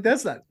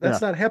 That's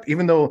not happy,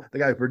 even though the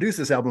guy who produced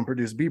this album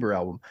produced Bieber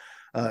album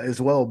as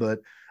well. But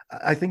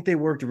I think they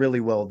worked really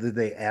well. Did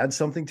they add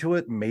something to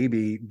it?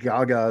 Maybe.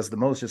 Gaga's the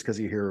most just because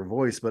you hear her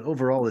voice, but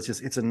overall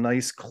it's a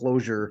nice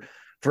closure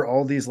for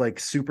all these like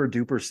super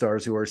duper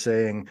stars who are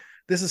saying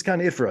this is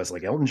kind of it for us.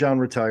 Like Elton John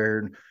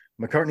retired.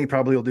 McCartney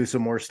probably will do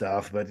some more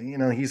stuff, but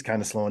he's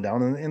kind of slowing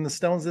down. And in the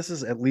Stones, this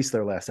is at least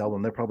their last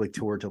album. They're probably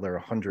toured till they're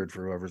 100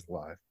 for whoever's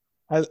live.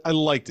 I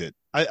liked it.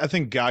 I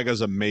think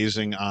Gaga's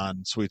amazing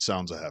on Sweet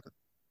Sounds of Heaven.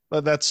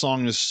 But that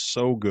song is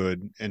so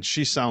good, and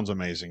she sounds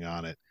amazing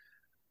on it.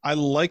 I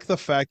like the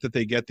fact that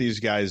they get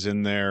these guys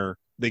in there.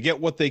 They get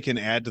what they can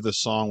add to the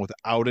song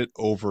without it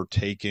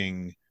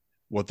overtaking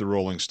what the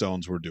Rolling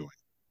Stones were doing.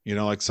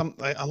 Like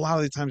a lot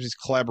of the times these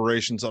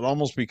collaborations, it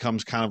almost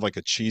becomes kind of like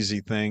a cheesy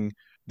thing.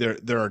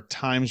 There are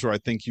times where I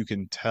think you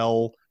can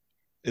tell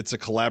it's a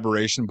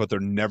collaboration, but they're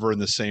never in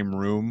the same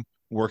room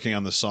working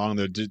on the song.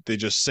 They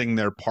just sing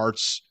their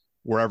parts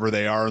wherever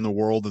they are in the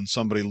world, and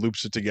somebody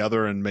loops it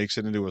together and makes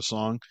it into a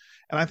song.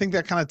 And I think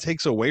that kind of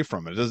takes away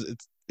from it.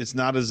 It's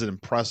not as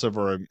impressive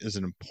or as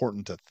an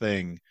important a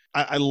thing.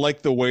 I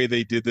like the way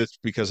they did this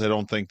because I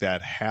don't think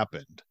that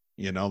happened.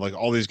 Like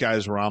all these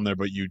guys were on there,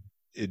 but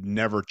it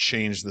never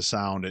changed the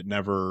sound. It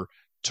never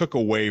took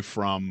away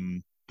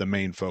from the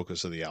main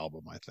focus of the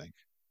album, I think.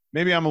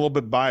 Maybe I'm a little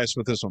bit biased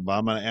with this one, but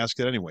I'm going to ask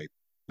it anyway.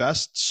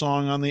 Best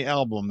song on the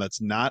album that's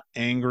not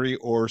Angry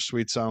or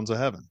Sweet Sounds of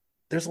Heaven?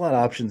 There's a lot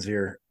of options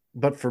here,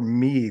 but for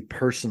me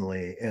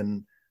personally,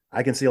 and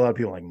I can see a lot of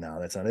people like, no,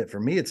 that's not it. For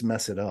me, it's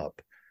Mess It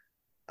Up.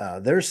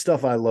 There's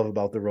stuff I love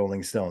about the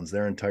Rolling Stones,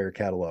 their entire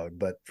catalog,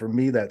 but for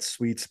me, that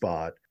sweet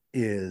spot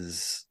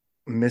is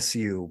Miss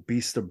You,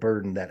 Beast of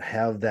Burden, that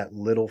have that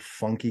little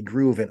funky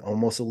groove and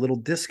almost a little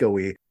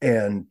disco-y.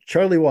 And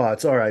Charlie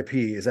Watts,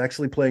 R.I.P., is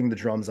actually playing the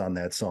drums on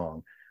that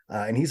song.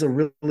 And he's a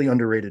really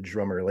underrated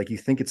drummer. Like, you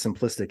think it's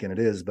simplistic, and it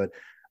is, but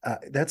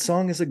that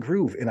song is a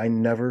groove, and I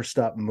never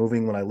stop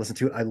moving when I listen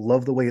to it. I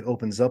love the way it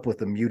opens up with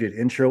the muted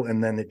intro,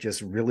 and then it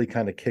just really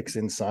kind of kicks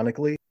in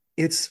sonically.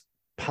 It's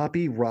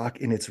poppy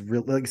rock, and it's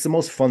the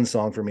most fun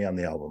song for me on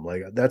the album.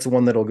 Like, that's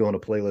one that'll go in a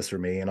playlist for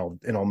me, and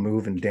I'll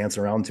move and dance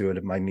around to it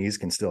if my knees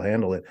can still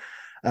handle it.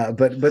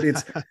 But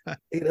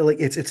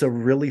it's a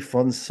really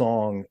fun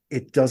song.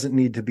 It doesn't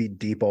need to be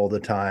deep all the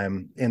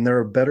time, and there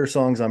are better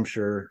songs, I'm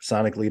sure,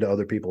 sonically to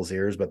other people's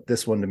ears, but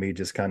this one to me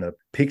just kind of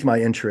piqued my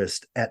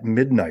interest at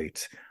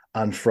midnight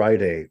on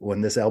Friday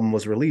when this album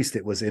was released.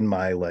 It was in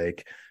my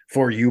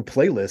For You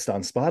playlist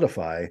on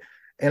Spotify,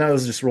 and I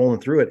was just rolling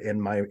through it, and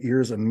my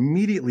ears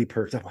immediately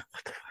perked up. Like,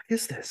 what the fuck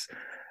is this?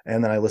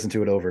 And then I listened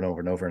to it over and over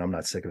and over, and I'm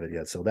not sick of it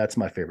yet. So that's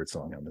my favorite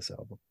song on this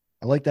album.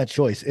 I like that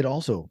choice. It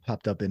also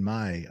popped up in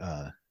my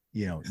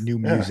new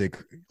music.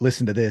 Yeah.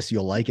 Listen to this,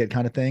 you'll like it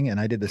kind of thing. And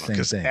I did the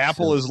same thing.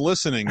 Apple is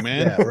listening,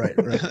 man. Yeah, right.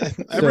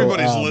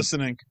 Everybody's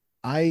listening.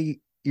 I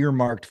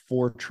earmarked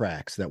 4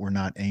 tracks that were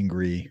not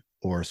Angry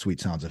or Sweet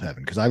Sounds of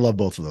Heaven because I love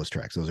both of those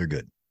tracks. Those are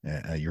good.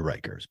 You're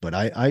right, Gers. But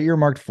I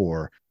earmarked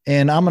 4,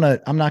 and I'm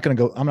not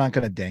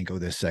gonna danko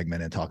this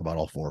segment and talk about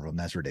all 4 of them.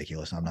 That's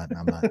ridiculous. I'm not.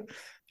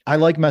 I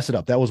like Mess It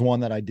Up. That was one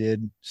that I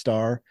did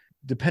star.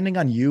 Depending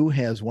on You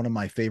has one of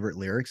my favorite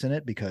lyrics in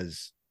it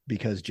because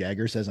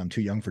Jagger says I'm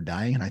too young for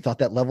dying. And I thought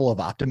that level of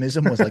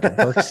optimism was like a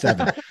Burke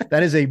 7.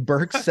 That is a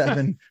Burke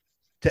 7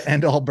 to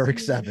end all Burke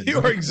 7.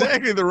 You are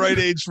exactly the right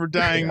age for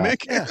dying, yeah,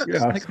 Nick. Yeah.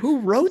 Like, who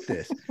wrote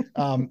this?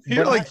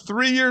 You're like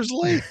 3 years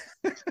late.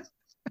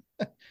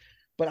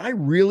 But I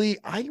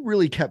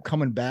really kept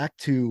coming back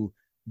to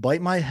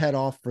Bite My Head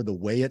Off for the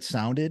way it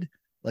sounded.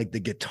 Like, the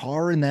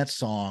guitar in that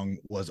song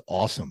was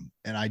awesome.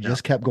 And I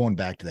just kept going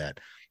back to that.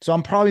 So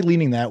I'm probably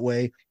leaning that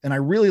way. And I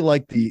really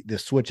like the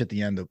switch at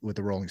the end with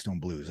the Rolling Stone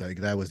Blues. I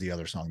think that was the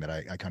other song that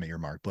I kind of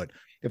earmarked. But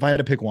if I had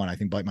to pick one, I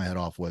think Bite My Head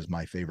Off was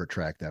my favorite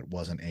track that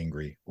wasn't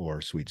Angry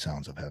or Sweet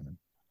Sounds of Heaven.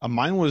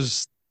 Mine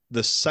was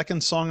the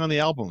second song on the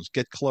album, was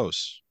Get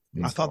Close.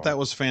 I thought that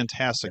was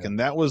fantastic. Yeah. And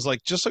that was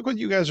just like what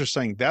you guys are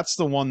saying. That's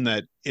the one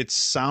that it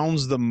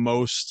sounds the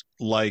most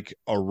like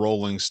a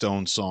Rolling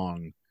Stone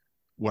song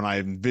when I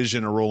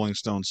envision a Rolling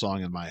Stone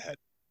song in my head.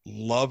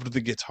 Loved the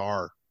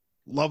guitar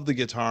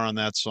on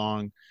that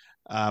song.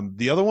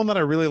 The other one that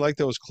I really liked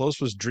that was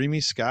close was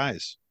Dreamy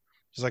Skies.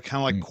 It's like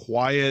kind of like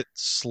quiet,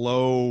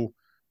 slow.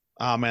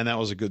 Oh man, that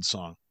was a good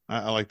song.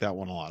 I like that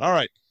one a lot. All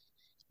right.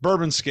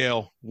 Bourbon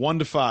scale 1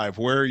 to 5.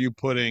 Where are you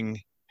putting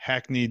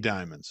Hackney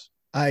Diamonds?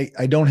 I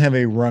don't have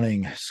a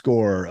running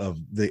score of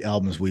the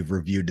albums we've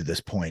reviewed to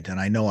this point, and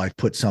I know I've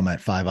put some at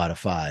 5 out of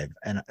 5,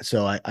 and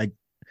so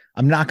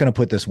I'm not going to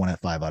put this one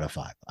at 5 out of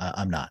 5.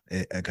 I'm not,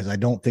 because I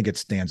don't think it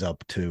stands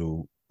up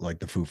to like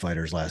the Foo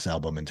Fighters' last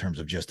album in terms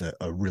of just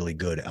a really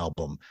good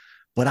album,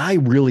 but I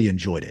really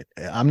enjoyed it.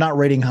 I'm not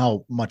rating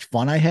how much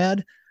fun I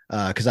had,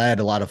 because I had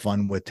a lot of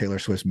fun with Taylor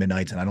Swift's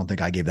Midnights, and I don't think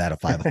I gave that a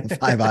 5 out of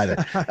 5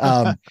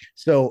 either.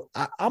 So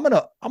I'm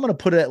gonna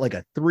put it at like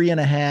a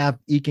 3.5,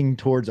 eking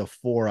towards a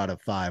 4 out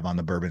of 5 on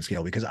the bourbon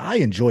scale because I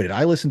enjoyed it.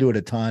 I listened to it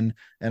a ton,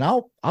 and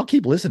I'll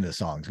keep listening to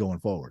songs going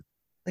forward.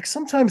 Like,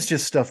 sometimes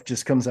stuff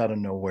just comes out of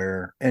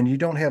nowhere, and you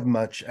don't have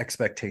much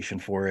expectation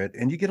for it,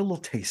 and you get a little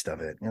taste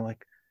of it, and you're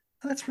like,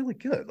 oh, that's really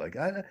good. Like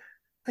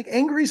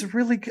Angry's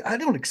really good. I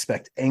don't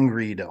expect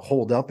Angry to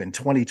hold up in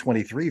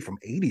 2023 from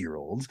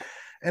 80-year-olds.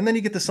 And then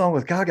you get the song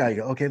with Gaga. You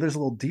go, okay, there's a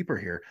little deeper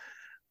here.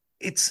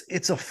 It's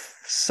a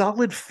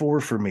solid 4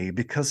 for me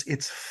because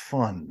it's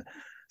fun.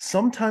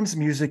 sometimes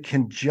music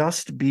can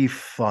just be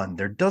fun.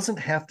 There doesn't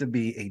have to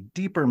be a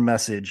deeper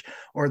message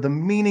or the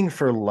meaning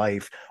for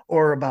life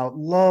or about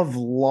love,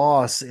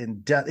 loss,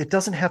 and death. It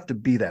doesn't have to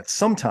be that.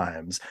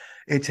 Sometimes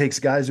it takes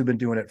guys who've been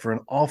doing it for an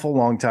awful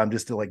long time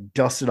just to like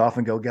dust it off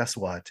and go, guess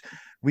what?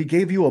 We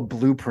gave you a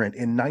blueprint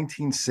in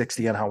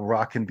 1960 on how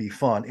rock can be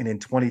fun. And in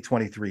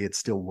 2023, it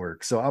still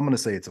works. So I'm going to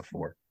say it's a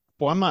 4.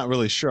 Well, I'm not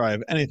really sure I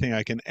have anything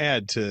I can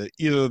add to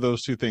either of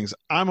those two things.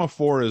 I'm a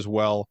 4 as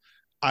well.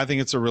 I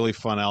think it's a really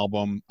fun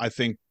album. I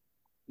think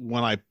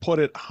when I put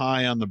it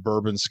high on the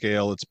bourbon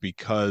scale, it's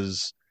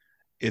because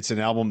it's an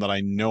album that I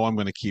know I'm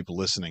going to keep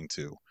listening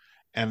to.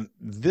 And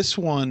this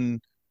one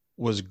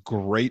was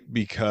great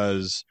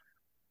because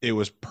it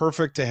was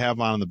perfect to have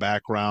on in the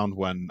background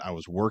when I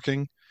was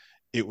working.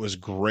 It was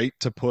great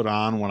to put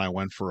on when I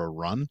went for a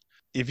run.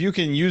 If you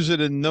can use it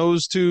in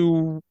those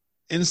two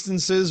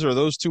instances or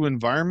those two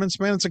environments,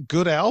 man, it's a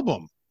good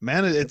album.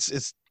 Man,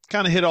 it's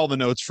kind of hit all the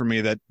notes for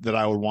me that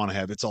I would want to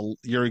have.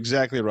 You're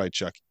exactly right,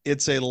 Chuck.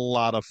 It's a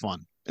lot of fun.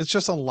 It's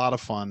just a lot of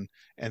fun,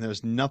 and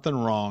there's nothing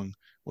wrong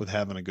with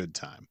having a good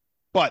time.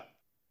 But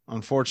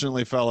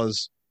unfortunately,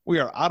 fellas, we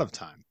are out of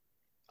time.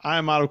 I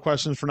am out of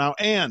questions for now,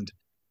 and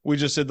we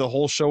just did the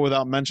whole show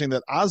without mentioning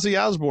that Ozzy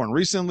Osbourne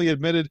recently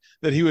admitted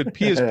that he would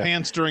pee his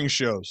pants during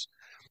shows.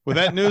 With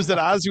that news that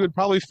Ozzy would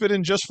probably fit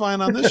in just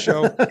fine on this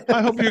show,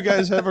 I hope you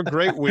guys have a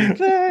great week.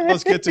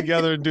 Let's get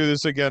together and do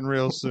this again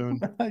real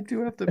soon. I do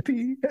have to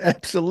pee.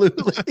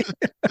 Absolutely.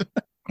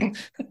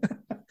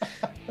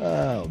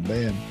 Oh,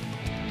 man.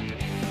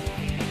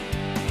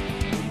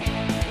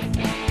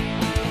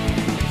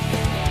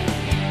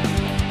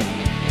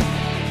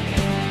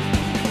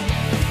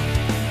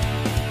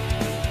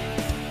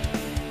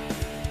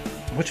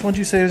 Which one did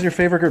you say is your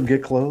favorite group?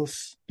 Get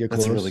Close. Get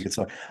That's Close. a really good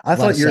song. I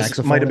thought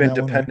yours might have been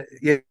dependent.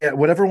 Yeah,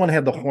 whatever one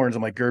had the horns.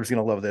 I'm like, Gerb's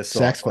gonna love this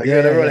song. Saxophone. Like,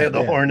 everyone had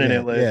the horn in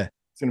it. Like, yeah.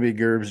 It's gonna be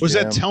Gerb's. Was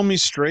jam. that Tell Me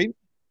Straight?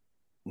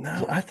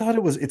 No, I thought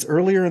it was. It's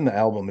earlier in the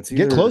album. It's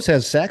Get Close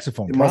has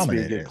saxophone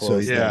prominent. Get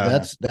Close. So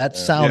yeah, that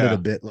sounded a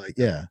bit like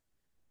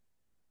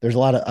There's a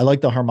lot of I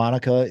like the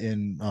harmonica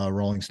in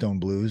Rolling Stone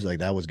Blues. Like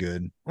that was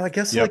good. Well, I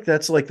guess like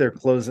that's like their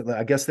closing.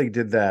 I guess they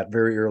did that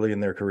very early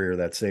in their career.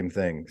 That same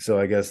thing. So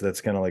I guess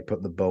that's kind of like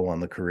putting the bow on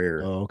the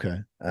career. Oh, okay.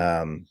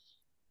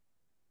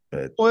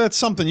 But that's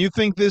something. You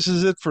think this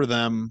is it for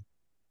them?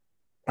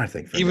 I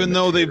think even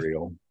though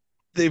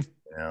they've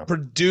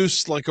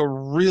produced like a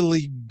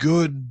really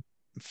good,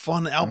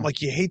 fun album.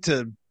 Like you hate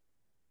to.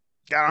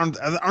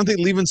 Aren't they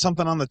leaving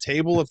something on the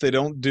table if they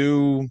don't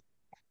do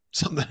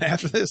something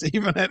after this,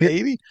 even at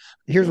 80?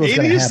 Here's what's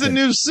 80 is happen.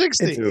 The new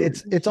 60.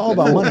 It's all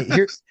about money.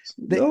 Here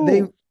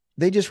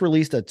they just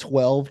released a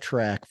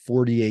 12-track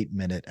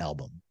 48-minute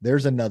album.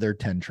 There's another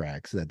 10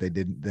 tracks that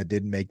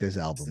didn't make this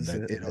album.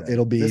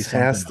 It'll be this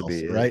has to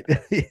be right.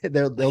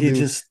 they'll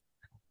just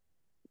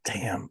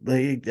damn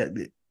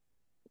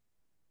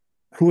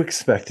who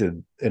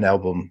expected an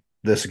album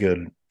this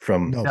good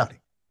from nobody.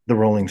 The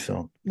Rolling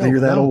Stone. You're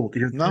that old.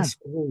 You're this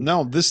old.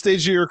 No, this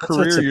stage of your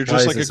career, you're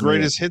just like a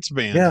greatest hits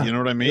band. Yeah, you know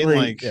what I mean? really,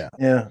 like,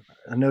 yeah.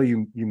 I know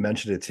you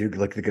mentioned it too.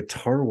 Like the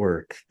guitar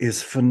work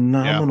is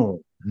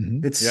phenomenal. Yeah.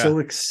 Mm-hmm. It's so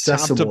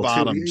accessible, top to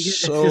bottom,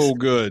 so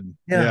good.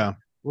 Yeah.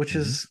 Which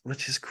is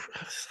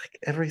like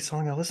every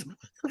song I listen to,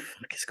 what the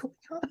fuck is going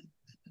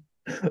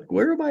on?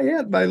 Where am I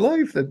at in my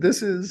life that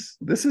this is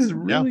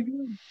really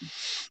good?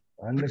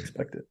 I didn't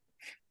expect it.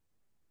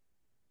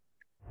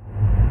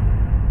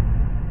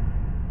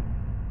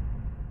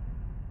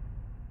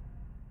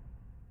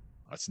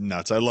 That's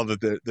nuts. I love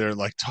that they're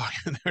like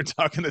talking. They're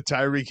talking to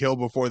Tyreek Hill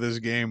before this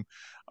game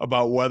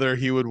about whether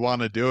he would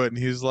want to do it, and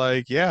he's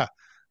like, "Yeah,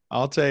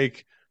 I'll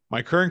take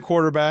my current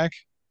quarterback,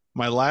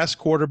 my last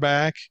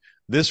quarterback,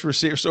 this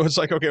receiver." So it's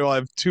like, okay, well, I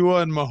have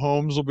Tua and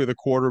Mahomes will be the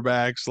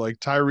quarterbacks, like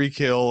Tyreek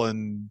Hill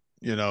and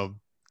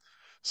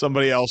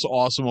somebody else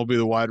awesome will be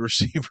the wide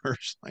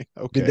receivers. Like,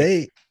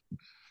 okay,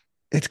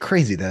 it's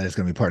crazy that it's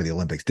going to be part of the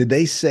Olympics. Did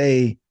they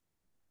say?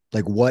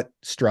 Like what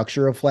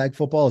structure of flag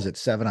football? Is it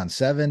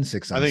 7-on-7,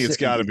 6-on-6? I think it's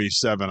got to be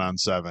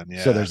 7-on-7.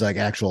 Yeah. So there's like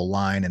actual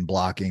line and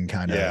blocking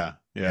kind of.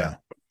 Yeah.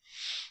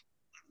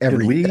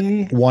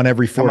 Every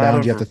 4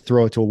 downs, you have to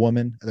throw it to a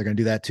woman. They're going to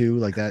do that too.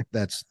 Like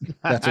that's.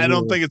 I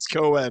don't think it's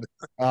co-ed.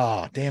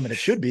 Oh, damn it. It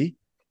should be.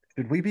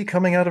 Should we be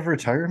coming out of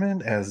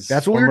retirement as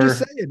that's what we were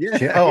just saying?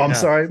 Yeah. Oh, I'm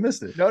sorry. I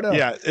missed it. No.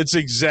 Yeah. It's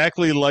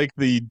exactly like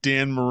the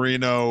Dan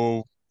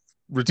Marino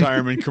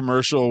retirement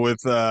commercial with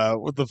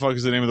what the fuck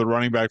is the name of the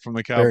running back from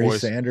the Cowboys? Barry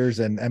Sanders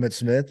and Emmitt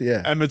Smith.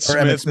 Yeah. Emmitt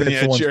Smith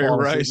and Jerry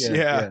Rice.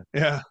 Yeah.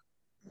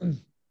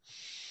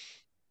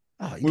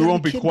 Oh, we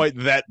won't be quite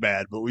that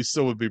bad, but we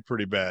still would be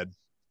pretty bad.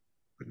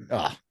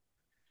 I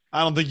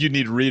don't think you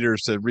need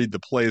readers to read the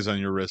plays on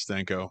your wrist,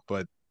 Anko,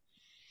 but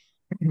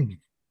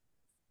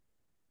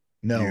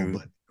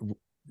but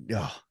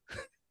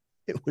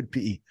it would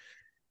be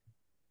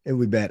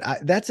bad.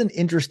 That's an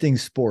interesting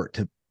sport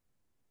to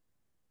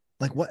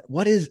like.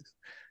 What is?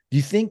 Do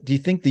you think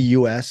the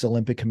U.S.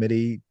 Olympic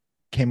Committee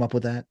came up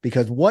with that?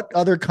 Because what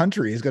other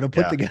country is going to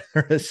put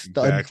together a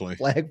stud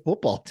flag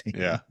football team?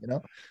 Yeah,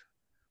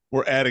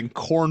 we're adding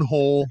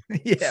cornhole,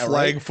 Yeah,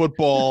 flag right.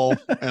 football,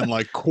 and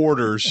like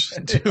quarters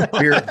to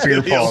Beer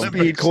the pong.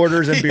 Olympics. Speed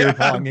quarters and beer Yeah,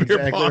 pong. beer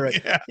Exactly pong,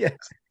 right. yeah.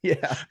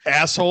 Yeah.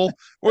 Asshole.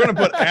 We're gonna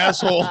put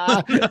asshole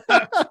Do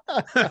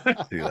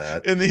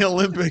that. in the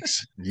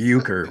Olympics.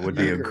 Euchre would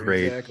be a Euchre,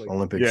 great exactly.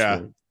 Olympic Yeah.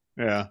 sport.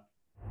 Yeah.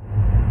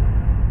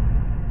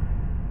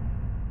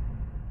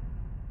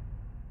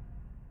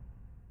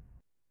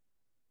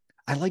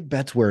 I like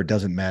bets where it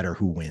doesn't matter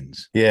who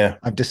wins. Yeah.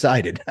 I've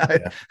decided.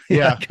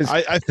 Yeah. Because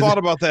I thought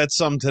about that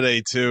some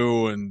today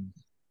too, and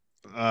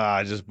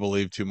I just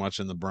believe too much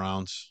in the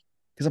Browns.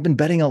 I've been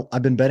betting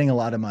a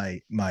lot of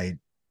my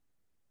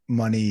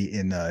money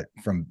in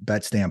from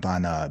BetStamp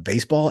on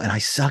baseball, and I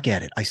suck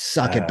at it. I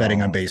suck at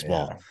betting on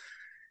baseball.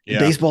 Yeah.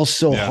 Baseball's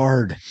so Yeah.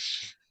 hard.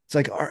 It's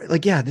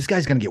like, yeah, this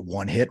guy's gonna get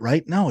one hit,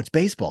 right? No, it's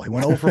baseball. He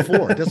went 0 for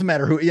 4. It doesn't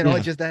matter who, Yeah.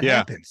 it just that Yeah.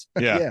 happens.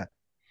 Yeah. Yeah.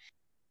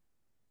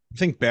 I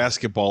think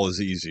basketball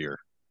is easier.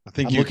 I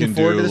think I'm you looking can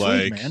forward do to this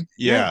like, week, man.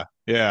 yeah.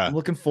 I'm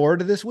looking forward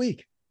to this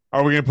week.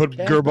 Are we gonna put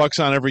Cash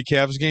Gerbucks on every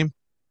Cavs game?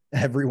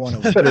 Every one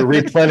of them. Better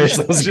replenish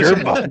those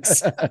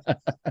Gerbucks.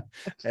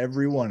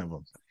 Every one of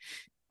them.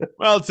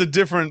 Well, it's a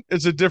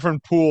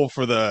different pool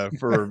for the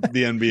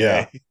NBA.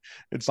 Yeah.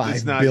 It's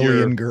 5 not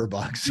billion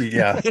Gerbucks.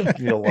 Yeah,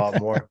 need a lot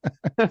more.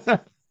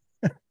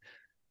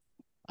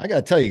 I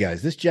gotta tell you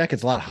guys, this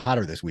jacket's a lot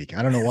hotter this week.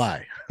 I don't know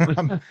why.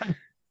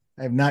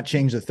 I have not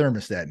changed the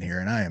thermostat in here,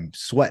 and I am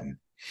sweating.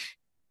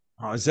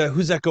 Oh,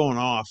 who's that going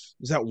off?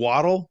 Is that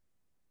Waddle?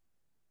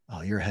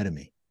 Oh, you're ahead of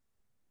me.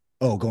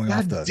 Oh, going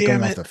God off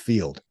damn off it. the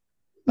field.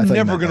 I'm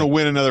never going to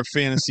win another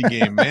fantasy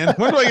game, man.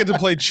 When do I get to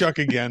play Chuck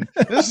again?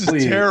 This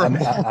is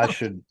terrible. I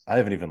should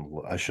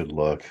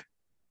look.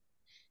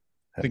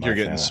 I think you're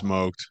getting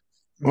smoked.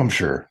 I'm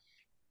sure.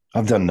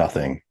 I've done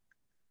nothing.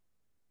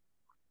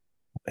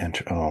 And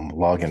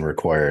login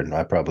required.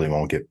 I probably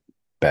won't get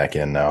back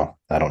in now.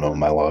 I don't know what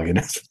my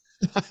login is.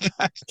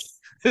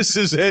 This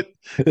is it.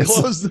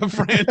 Close the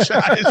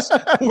franchise.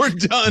 We're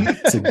done.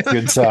 It's a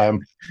good time.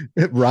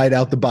 Ride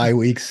out the bye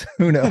weeks.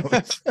 Who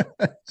knows?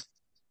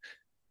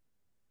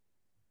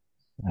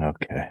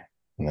 Okay.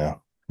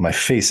 No. My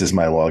face is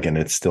my login.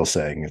 It's still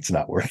saying it's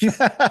not working. It's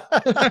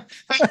the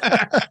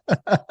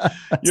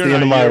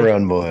end of my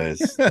run, boys.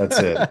 That's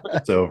it.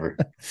 It's over.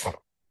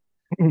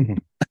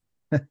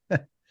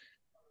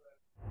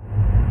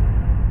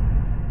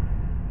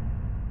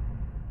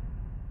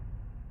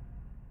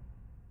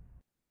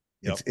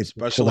 It's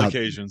special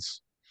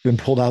occasions. Been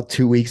pulled out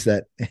 2 weeks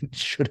that it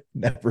should have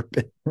never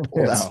been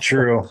pulled out. That's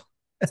true.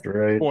 That's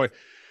right. Boy,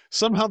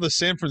 somehow the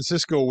San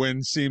Francisco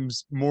win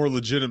seems more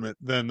legitimate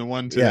than the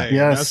one today.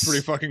 Yeah. Yes. That's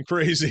pretty fucking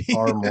crazy.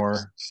 Far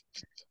more.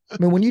 I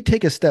mean, when you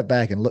take a step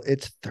back and look,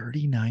 it's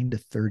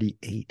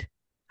 39-38.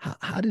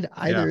 How did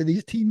either of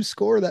these teams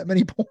score that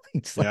many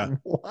points? Like,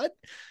 what?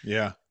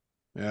 Yeah.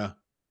 Yeah.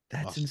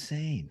 That's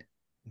insane.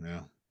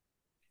 Yeah.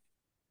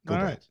 All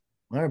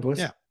right, boys.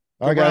 Yeah.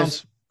 All right,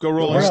 guys. Go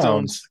Rolling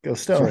Stones. Go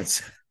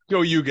Stones.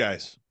 Go you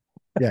guys.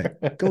 Yeah.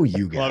 Go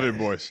you guys. Love you,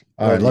 boys.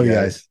 All right. Love you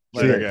guys.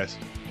 Later, guys.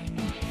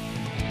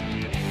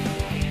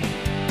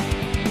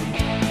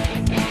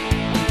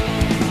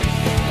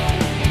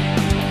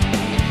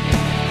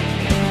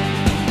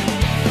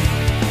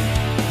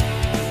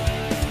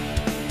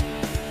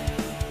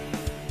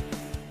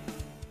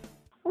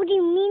 What do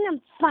you mean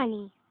I'm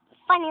funny?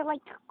 Funny like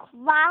a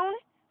clown?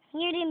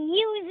 Here to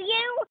amuse you?